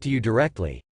and give it to you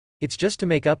directly. It's just to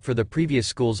make up for the previous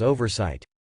school's oversight.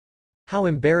 How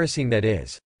embarrassing that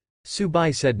is.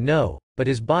 Subai said no, but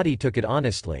his body took it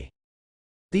honestly.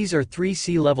 These are 3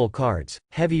 sea-level cards,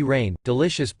 heavy rain,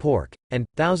 delicious pork, and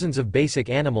thousands of basic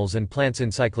animals and plants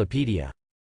encyclopedia.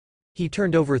 He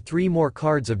turned over 3 more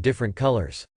cards of different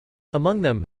colors. Among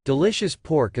them, delicious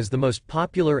pork is the most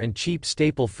popular and cheap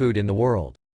staple food in the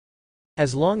world.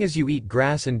 As long as you eat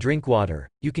grass and drink water,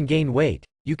 you can gain weight,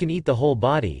 you can eat the whole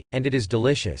body, and it is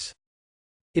delicious.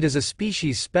 It is a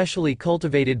species specially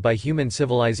cultivated by human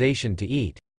civilization to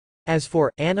eat. As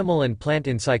for Animal and Plant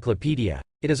Encyclopedia,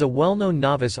 it is a well-known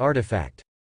novice artifact.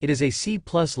 It is a C+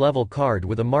 level card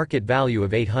with a market value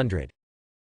of 800.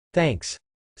 Thanks.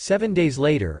 7 days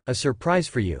later, a surprise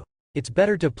for you. It's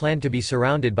better to plan to be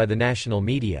surrounded by the national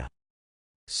media.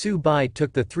 Subai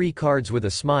took the 3 cards with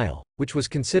a smile, which was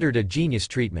considered a genius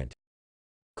treatment.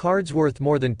 Cards worth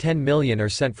more than 10 million are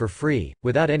sent for free,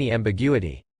 without any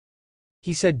ambiguity.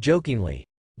 He said jokingly.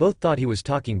 Both thought he was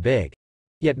talking big.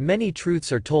 Yet many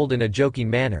truths are told in a joking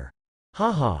manner.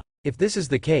 Haha, if this is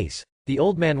the case, the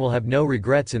old man will have no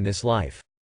regrets in this life.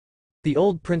 The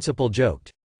old principal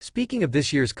joked. Speaking of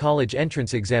this year's college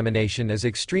entrance examination is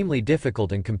extremely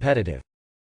difficult and competitive.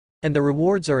 And the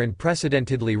rewards are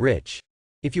unprecedentedly rich.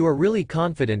 If you are really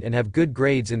confident and have good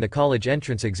grades in the college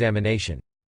entrance examination,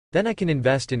 then I can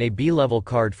invest in a B-level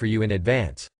card for you in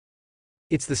advance.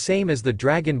 It's the same as the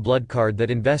Dragon Blood card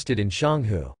that invested in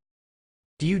Shanghu.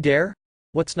 Do you dare?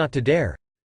 What's not to dare?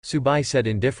 Subai said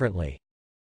indifferently.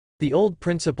 The old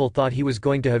principal thought he was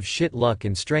going to have shit luck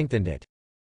and strengthened it.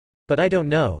 But I don't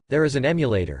know, there is an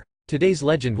emulator. Today's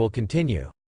legend will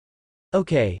continue.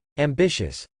 Okay,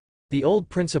 ambitious. The old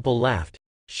principal laughed.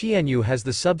 Xianyu has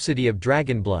the subsidy of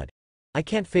Dragon Blood. I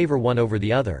can't favor one over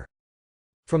the other.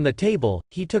 From the table,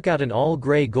 he took out an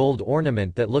all-gray gold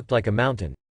ornament that looked like a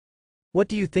mountain. What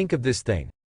do you think of this thing?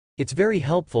 It's very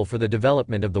helpful for the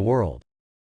development of the world.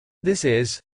 This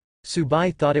is.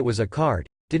 Subai thought it was a card,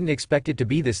 didn't expect it to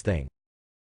be this thing.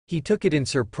 He took it in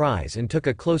surprise and took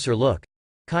a closer look.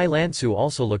 Kai Lansu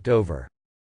also looked over.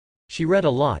 She read a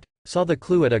lot, saw the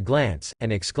clue at a glance,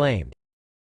 and exclaimed.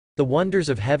 The wonders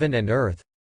of heaven and earth.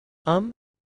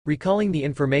 Recalling the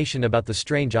information about the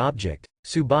strange object,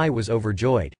 Subai was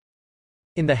overjoyed.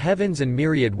 In the heavens and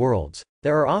myriad worlds,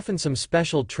 there are often some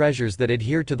special treasures that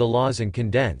adhere to the laws and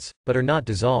condense, but are not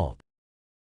dissolved.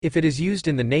 If it is used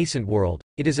in the nascent world,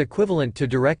 it is equivalent to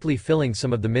directly filling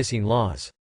some of the missing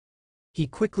laws. He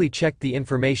quickly checked the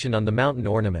information on the mountain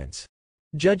ornaments.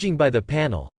 Judging by the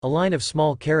panel, a line of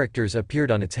small characters appeared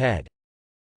on its head.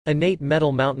 Innate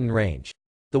metal mountain range.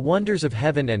 The wonders of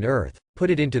heaven and earth, put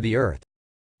it into the earth.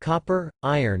 Copper,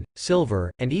 iron,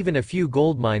 silver, and even a few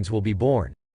gold mines will be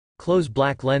born. Close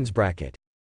black lens bracket.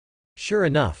 Sure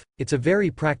enough, it's a very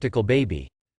practical baby.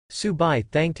 Subai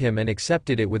thanked him and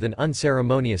accepted it with an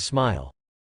unceremonious smile.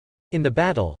 In the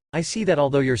battle, I see that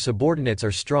although your subordinates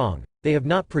are strong, they have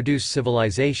not produced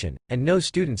civilization, and no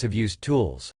students have used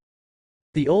tools.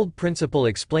 The old principal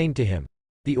explained to him.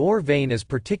 The ore vein is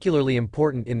particularly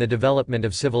important in the development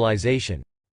of civilization.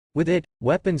 With it,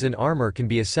 weapons and armor can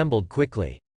be assembled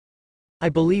quickly. I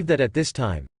believe that at this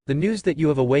time, the news that you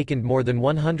have awakened more than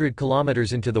 100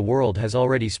 kilometers into the world has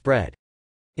already spread.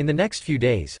 In the next few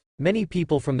days, many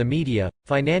people from the media,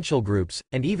 financial groups,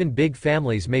 and even big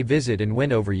families may visit and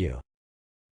win over you.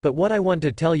 But what I want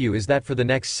to tell you is that for the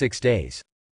next 6 days,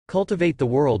 cultivate the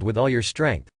world with all your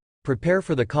strength. Prepare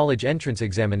for the college entrance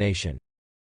examination.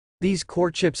 These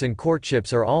courtships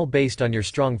are all based on your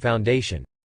strong foundation.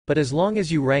 But as long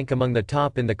as you rank among the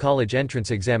top in the college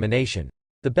entrance examination,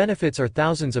 the benefits are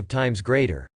thousands of times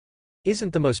greater.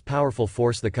 Isn't the most powerful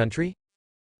force the country?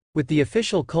 With the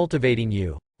official cultivating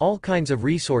you, all kinds of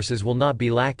resources will not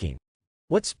be lacking.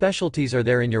 What specialties are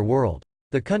there in your world?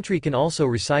 The country can also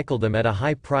recycle them at a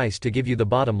high price to give you the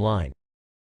bottom line.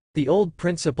 The old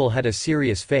principal had a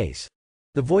serious face.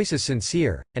 The voice is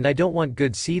sincere, and I don't want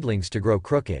good seedlings to grow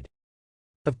crooked.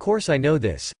 Of course I know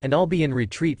this, and I'll be in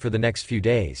retreat for the next few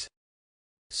days.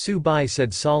 Subai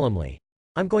said solemnly.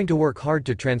 I'm going to work hard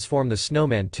to transform the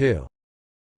snowman too.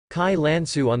 Kai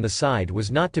Lansu on the side was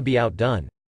not to be outdone.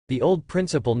 The old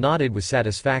principal nodded with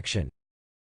satisfaction.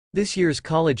 This year's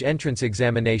college entrance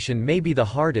examination may be the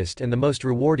hardest and the most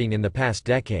rewarding in the past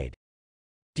decade.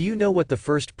 Do you know what the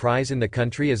first prize in the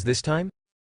country is this time?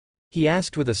 He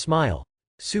asked with a smile.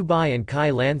 Subai and Kai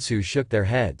Lansu shook their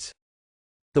heads.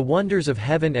 The wonders of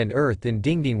heaven and earth in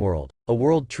Dingding World, a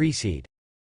world tree seed.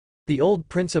 The old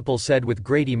principal said with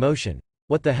great emotion.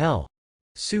 What the hell?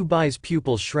 Subai's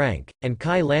pupils shrank, and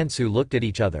Kai Lansu looked at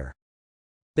each other.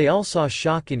 They all saw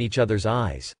shock in each other's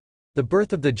eyes. The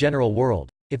birth of the general world.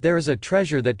 If there is a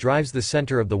treasure that drives the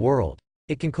center of the world,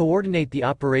 it can coordinate the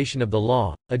operation of the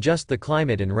law, adjust the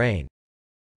climate and rain.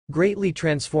 Greatly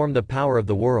transform the power of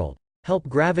the world, help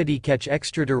gravity catch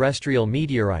extraterrestrial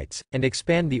meteorites, and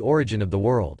expand the origin of the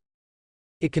world.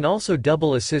 It can also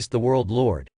double assist the World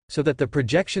Lord, so that the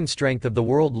projection strength of the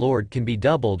World Lord can be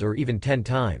doubled or even 10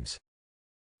 times.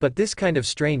 But this kind of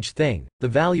strange thing, the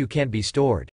value can't be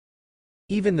stored.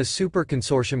 Even the Super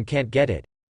Consortium can't get it.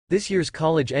 This year's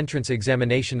college entrance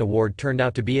examination award turned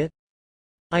out to be it?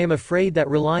 I am afraid that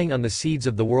relying on the seeds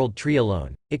of the world tree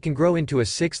alone, it can grow into a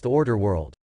sixth-order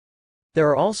world. There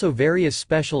are also various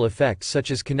special effects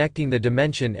such as connecting the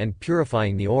dimension and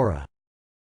purifying the aura.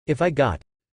 If I got.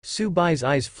 Subai's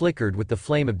eyes flickered with the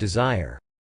flame of desire.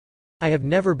 I have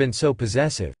never been so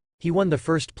possessive. He won the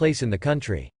first place in the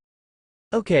country.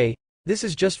 Okay, this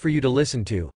is just for you to listen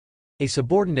to. A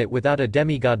subordinate without a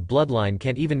demigod bloodline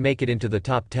can't even make it into the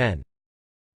top 10.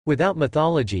 Without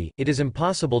mythology, it is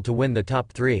impossible to win the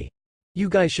top 3. You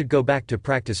guys should go back to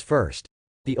practice first.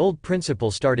 The old principal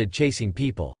started chasing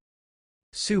people.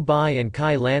 Subai and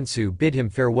Kai Lansu bid him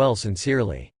farewell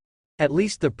sincerely. At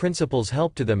least the principal's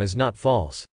help to them is not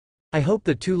false. I hope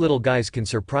the two little guys can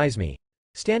surprise me.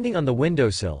 Standing on the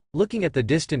windowsill, looking at the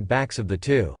distant backs of the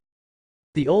two.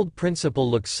 The old principal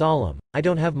looks solemn. I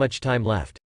don't have much time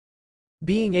left.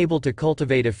 Being able to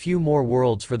cultivate a few more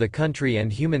worlds for the country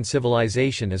and human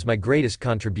civilization is my greatest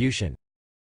contribution.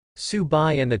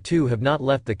 Subai and the two have not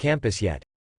left the campus yet.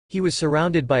 He was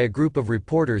surrounded by a group of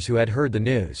reporters who had heard the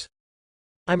news.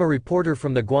 I'm a reporter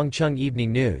from the Guangcheng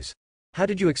Evening News. How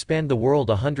did you expand the world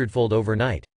 100-fold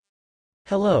overnight?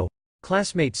 Hello,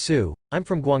 classmate Su, I'm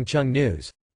from Guangcheng News.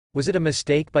 Was it a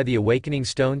mistake by the awakening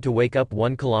stone to wake up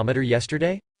 1 kilometer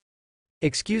yesterday?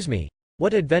 Excuse me,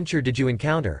 what adventure did you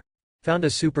encounter? Found a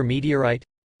super meteorite?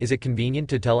 Is it convenient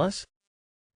to tell us?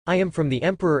 I am from the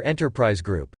Emperor Enterprise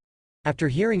Group. After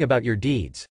hearing about your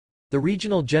deeds, the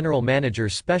regional general manager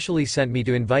specially sent me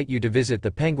to invite you to visit the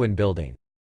Penguin Building.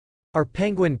 Our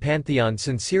Penguin Pantheon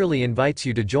sincerely invites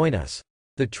you to join us.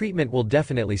 The treatment will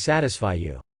definitely satisfy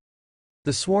you.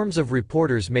 The swarms of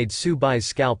reporters made Subai's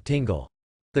scalp tingle.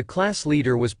 The class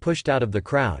leader was pushed out of the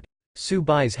crowd.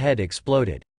 Subai's head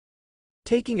exploded.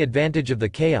 Taking advantage of the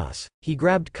chaos, he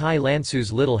grabbed Kai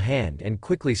Lansu's little hand and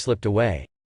quickly slipped away.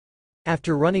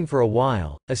 After running for a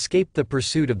while, escaped the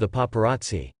pursuit of the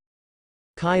paparazzi.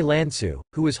 Kai Lansu,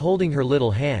 who was holding her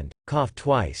little hand, coughed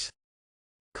twice.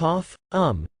 Cough,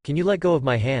 can you let go of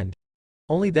my hand?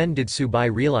 Only then did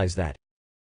Subai realize that.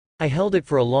 I held it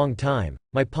for a long time,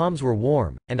 my palms were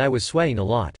warm, and I was sweating a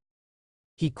lot.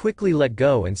 He quickly let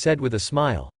go and said with a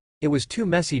smile, "It was too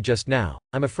messy just now,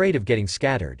 I'm afraid of getting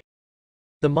scattered."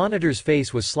 The monitor's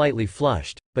face was slightly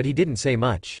flushed, but he didn't say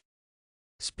much.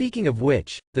 Speaking of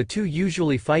which, the two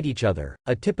usually fight each other,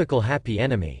 a typical happy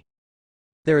enemy.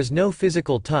 There is no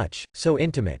physical touch, so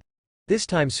intimate. This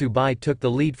time Subai took the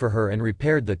lead for her and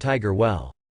repaired the tiger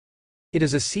well. It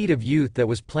is a seed of youth that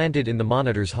was planted in the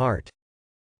monitor's heart.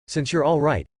 Since you're all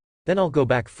right, then I'll go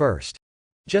back first.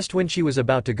 Just when she was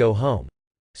about to go home,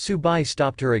 Subai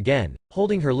stopped her again,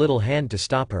 holding her little hand to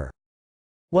stop her.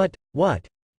 What?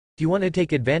 Do you want to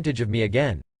take advantage of me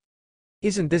again?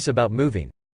 Isn't this about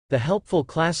moving? The helpful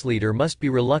class leader must be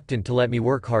reluctant to let me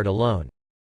work hard alone.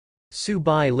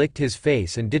 Subai licked his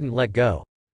face and didn't let go.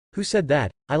 Who said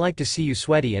that? I like to see you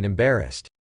sweaty and embarrassed.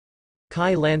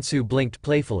 Kai Lansu blinked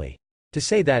playfully. To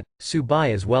say that,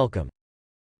 Subai is welcome.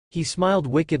 He smiled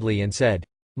wickedly and said,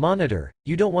 "Monitor,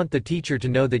 you don't want the teacher to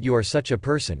know that you are such a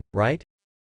person, right?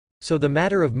 So the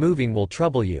matter of moving will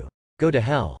trouble you. Go to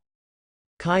hell."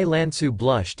 Kai Lansu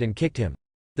blushed and kicked him.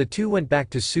 The two went back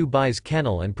to Subai's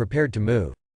kennel and prepared to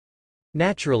move.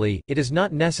 Naturally, it is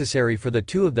not necessary for the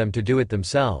two of them to do it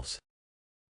themselves.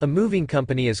 A moving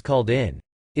company is called in.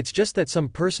 It's just that some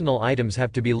personal items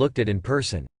have to be looked at in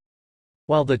person.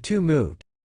 While the two moved,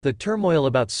 the turmoil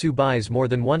about Subai's more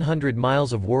than 100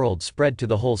 miles of world spread to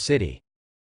the whole city.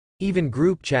 Even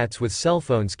group chats with cell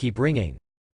phones keep ringing.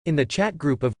 In the chat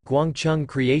group of Guangcheng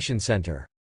Creation Center,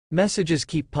 messages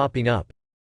keep popping up.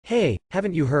 Hey,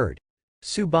 haven't you heard?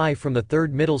 Subai from the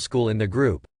 3rd middle school in the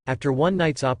group. After one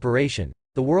night's operation,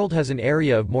 the world has an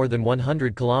area of more than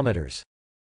 100 kilometers.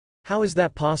 How is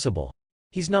that possible?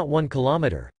 He's not 1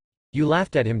 kilometer. You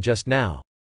laughed at him just now.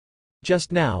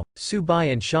 Just now,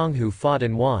 Subai and Shanghu fought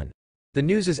and won. The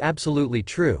news is absolutely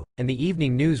true, and the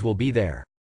evening news will be there.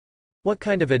 What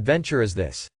kind of adventure is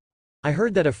this? I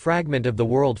heard that a fragment of the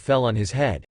world fell on his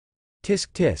head. Tisk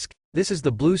tisk, this is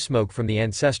the blue smoke from the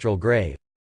ancestral grave.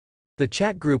 The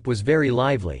chat group was very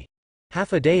lively.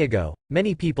 Half a day ago,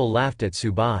 many people laughed at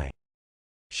Subai.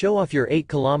 Show off your 8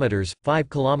 kilometers, 5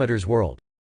 kilometers world.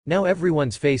 Now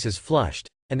everyone's face is flushed,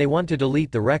 and they want to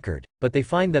delete the record, but they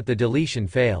find that the deletion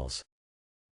fails.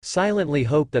 Silently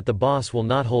hope that the boss will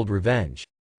not hold revenge.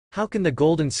 How can the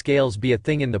golden scales be a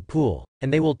thing in the pool,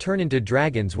 and they will turn into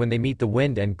dragons when they meet the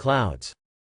wind and clouds?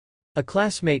 A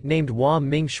classmate named Hua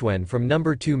Mingxuan from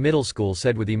number 2 middle school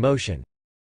said with emotion.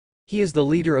 He is the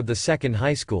leader of the second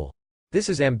high school. This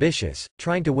is ambitious,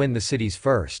 trying to win the city's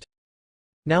first.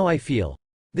 Now I feel.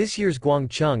 This year's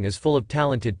Guangcheng is full of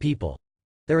talented people.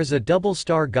 There is a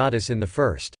double-star goddess in the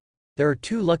first. There are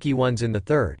 2 lucky ones in the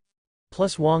third.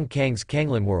 Plus Wang Kang's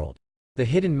Kanglan world. The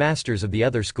hidden masters of the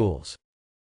other schools.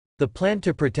 The plan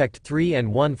to protect 3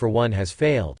 and 1 for 1 has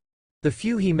failed. The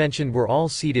few he mentioned were all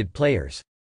seeded players.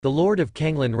 The Lord of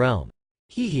Kanglan realm.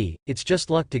 Hee, it's just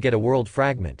luck to get a world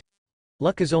fragment.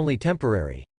 Luck is only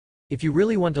temporary. If you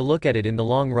really want to look at it in the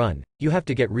long run, you have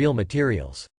to get real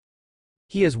materials.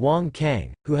 He is Wang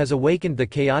Kang, who has awakened the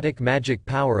chaotic magic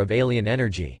power of alien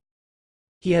energy.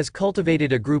 He has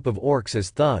cultivated a group of orcs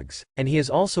as thugs, and he is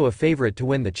also a favorite to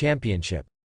win the championship.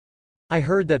 I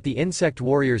heard that the insect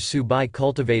warriors Su Bai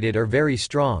cultivated are very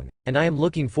strong, and I am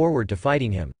looking forward to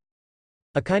fighting him.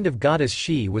 A kind of goddess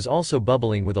Shi was also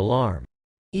bubbling with alarm.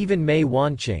 Even Mei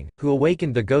Wanqing, who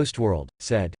awakened the ghost world,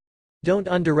 said, "Don't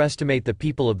underestimate the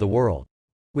people of the world.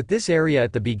 With this area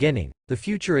at the beginning, the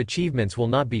future achievements will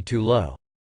not be too low."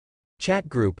 Chat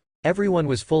group, everyone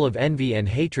was full of envy and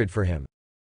hatred for him.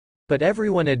 But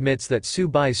everyone admits that Su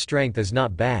Bai's strength is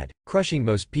not bad, crushing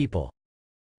most people.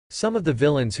 Some of the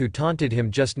villains who taunted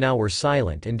him just now were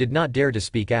silent and did not dare to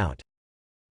speak out.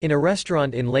 In a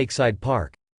restaurant in Lakeside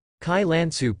Park, Kai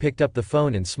Lansu picked up the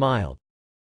phone and smiled.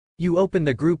 You open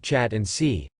the group chat and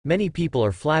see, many people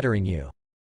are flattering you.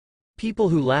 People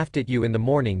who laughed at you in the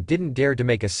morning didn't dare to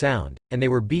make a sound, and they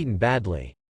were beaten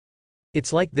badly.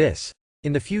 It's like this.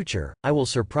 In the future, I will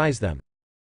surprise them.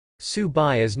 Su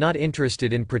Bai is not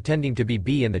interested in pretending to be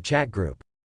B in the chat group.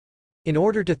 In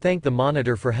order to thank the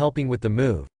monitor for helping with the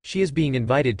move, she is being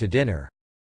invited to dinner.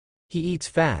 He eats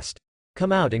fast.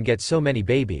 Come out and get so many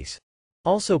babies.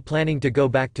 Also planning to go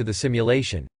back to the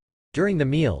simulation. During the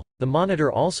meal, the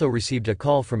monitor also received a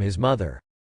call from his mother.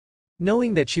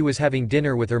 Knowing that she was having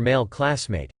dinner with her male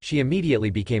classmate, she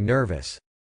immediately became nervous.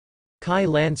 Kai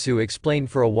Lansu explained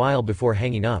for a while before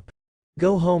hanging up.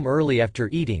 Go home early after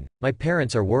eating, my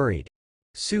parents are worried.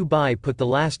 Su Bai put the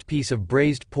last piece of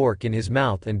braised pork in his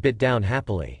mouth and bit down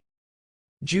happily.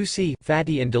 Juicy,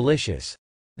 fatty and delicious.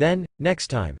 Then, next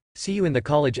time, see you in the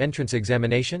college entrance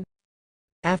examination?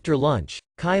 After lunch,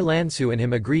 Kai Lansu and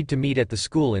him agreed to meet at the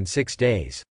school in 6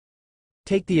 days.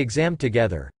 Take the exam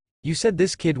together. You said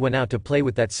this kid went out to play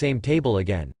with that same table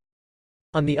again.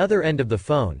 On the other end of the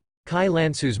phone, Kai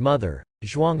Lansu's mother,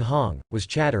 Zhuang Hong, was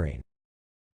chattering.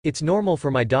 It's normal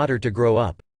for my daughter to grow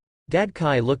up. Dad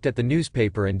Kai looked at the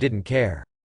newspaper and didn't care.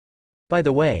 By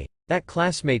the way, that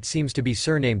classmate seems to be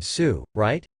surnamed Su,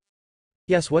 right?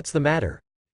 Yes, what's the matter?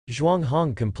 Zhuang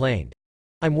Hong complained.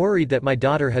 I'm worried that my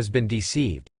daughter has been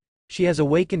deceived. She has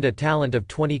awakened a talent of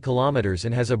 20 kilometers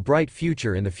and has a bright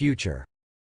future in the future.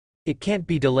 It can't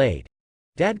be delayed.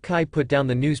 Dad Kai put down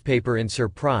the newspaper in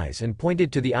surprise and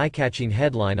pointed to the eye-catching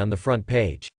headline on the front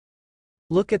page.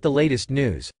 Look at the latest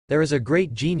news, there is a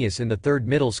great genius in the 3rd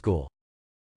middle school.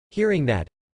 Hearing that,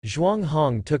 Zhuang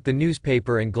Hong took the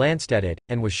newspaper and glanced at it,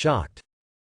 and was shocked.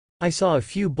 I saw a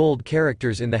few bold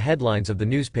characters in the headlines of the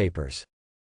newspapers.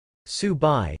 Su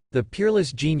Bai, the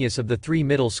peerless genius of the 3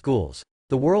 middle schools.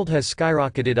 The world has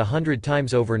skyrocketed 100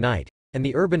 times overnight, and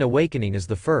the urban awakening is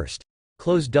the first.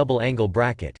 Close double-angle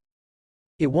bracket.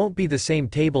 It won't be the same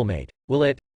tablemate, will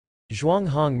it? Zhuang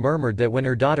Hong murmured that when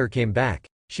her daughter came back,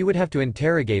 she would have to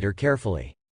interrogate her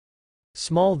carefully.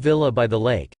 Small villa by the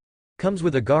lake. Comes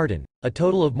with a garden, a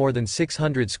total of more than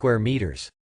 600 square meters.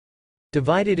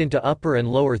 Divided into upper and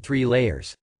lower 3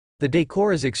 layers. The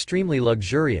decor is extremely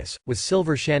luxurious, with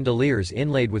silver chandeliers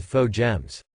inlaid with faux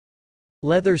gems.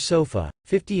 Leather sofa,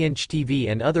 50-inch TV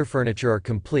and other furniture are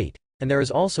complete, and there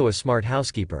is also a smart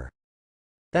housekeeper.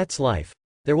 That's life.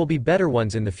 There will be better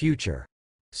ones in the future.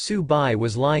 Su Bai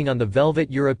was lying on the velvet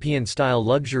European-style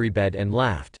luxury bed and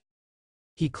laughed.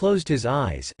 He closed his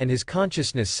eyes, and his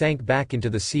consciousness sank back into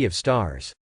the sea of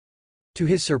stars. To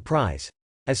his surprise,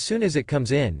 as soon as it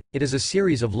comes in, it is a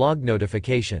series of log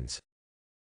notifications.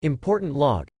 Important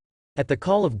log. At the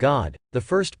call of God, the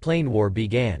First Plane War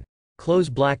began. Close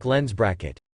black lens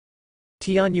bracket.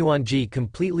 Tianyuanji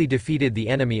completely defeated the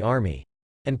enemy army.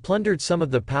 And plundered some of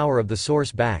the power of the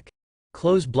source back.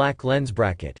 Close black lens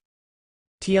bracket.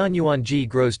 Tianyuanji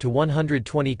grows to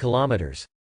 120 kilometers.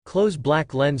 Close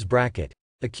black lens bracket.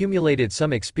 Accumulated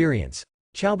some experience.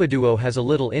 Chaobaduo has a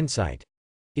little insight.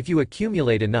 If you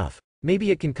accumulate enough, maybe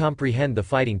it can comprehend the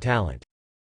fighting talent.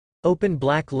 Open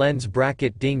black lens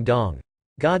bracket. Ding dong.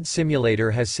 God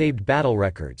Simulator has saved battle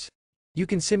records. You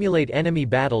can simulate enemy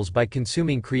battles by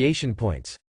consuming creation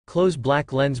points. Close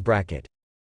black lens bracket.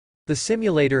 The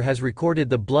simulator has recorded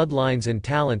the bloodlines and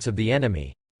talents of the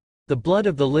enemy. The blood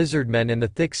of the lizardmen and the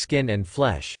thick skin and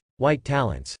flesh, white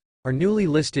talents, are newly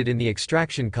listed in the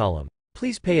extraction column.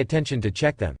 Please pay attention to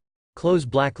check them. Close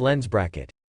black lens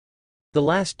bracket. The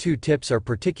last two tips are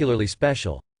particularly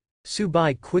special.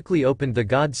 Subai quickly opened the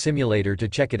God Simulator to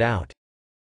check it out.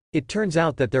 It turns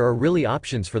out that there are really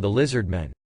options for the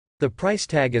lizardmen. The price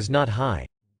tag is not high.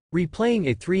 Replaying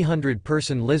a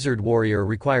 300-person lizard warrior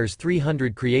requires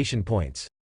 300 creation points.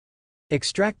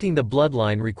 Extracting the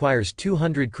bloodline requires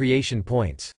 200 creation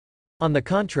points. On the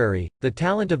contrary, the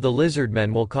talent of the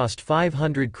lizardmen will cost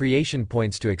 500 creation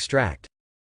points to extract.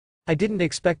 I didn't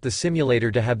expect the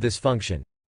simulator to have this function.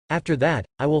 After that,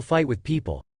 I will fight with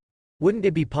people. Wouldn't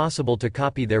it be possible to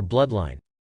copy their bloodline?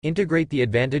 Integrate the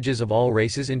advantages of all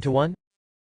races into one?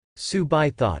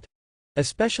 Subai thought.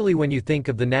 Especially when you think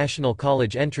of the National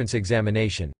College entrance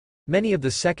examination. Many of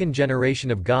the second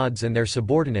generation of gods and their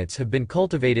subordinates have been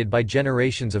cultivated by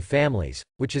generations of families,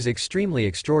 which is extremely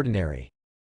extraordinary.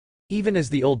 Even as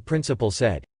the old principal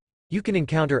said, you can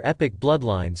encounter epic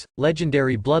bloodlines,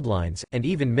 legendary bloodlines, and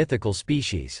even mythical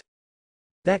species.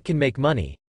 That can make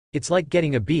money. It's like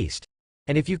getting a beast.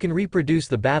 And if you can reproduce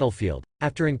the battlefield,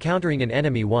 after encountering an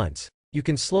enemy once, you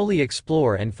can slowly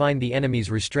explore and find the enemy's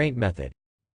restraint method.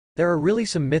 There are really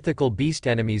some mythical beast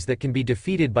enemies that can be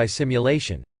defeated by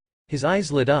simulation. His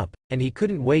eyes lit up, and he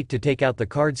couldn't wait to take out the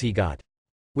cards he got.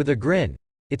 With a grin,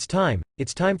 it's time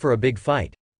for a big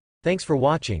fight. Thanks for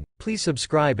watching, please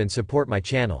subscribe and support my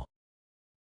channel.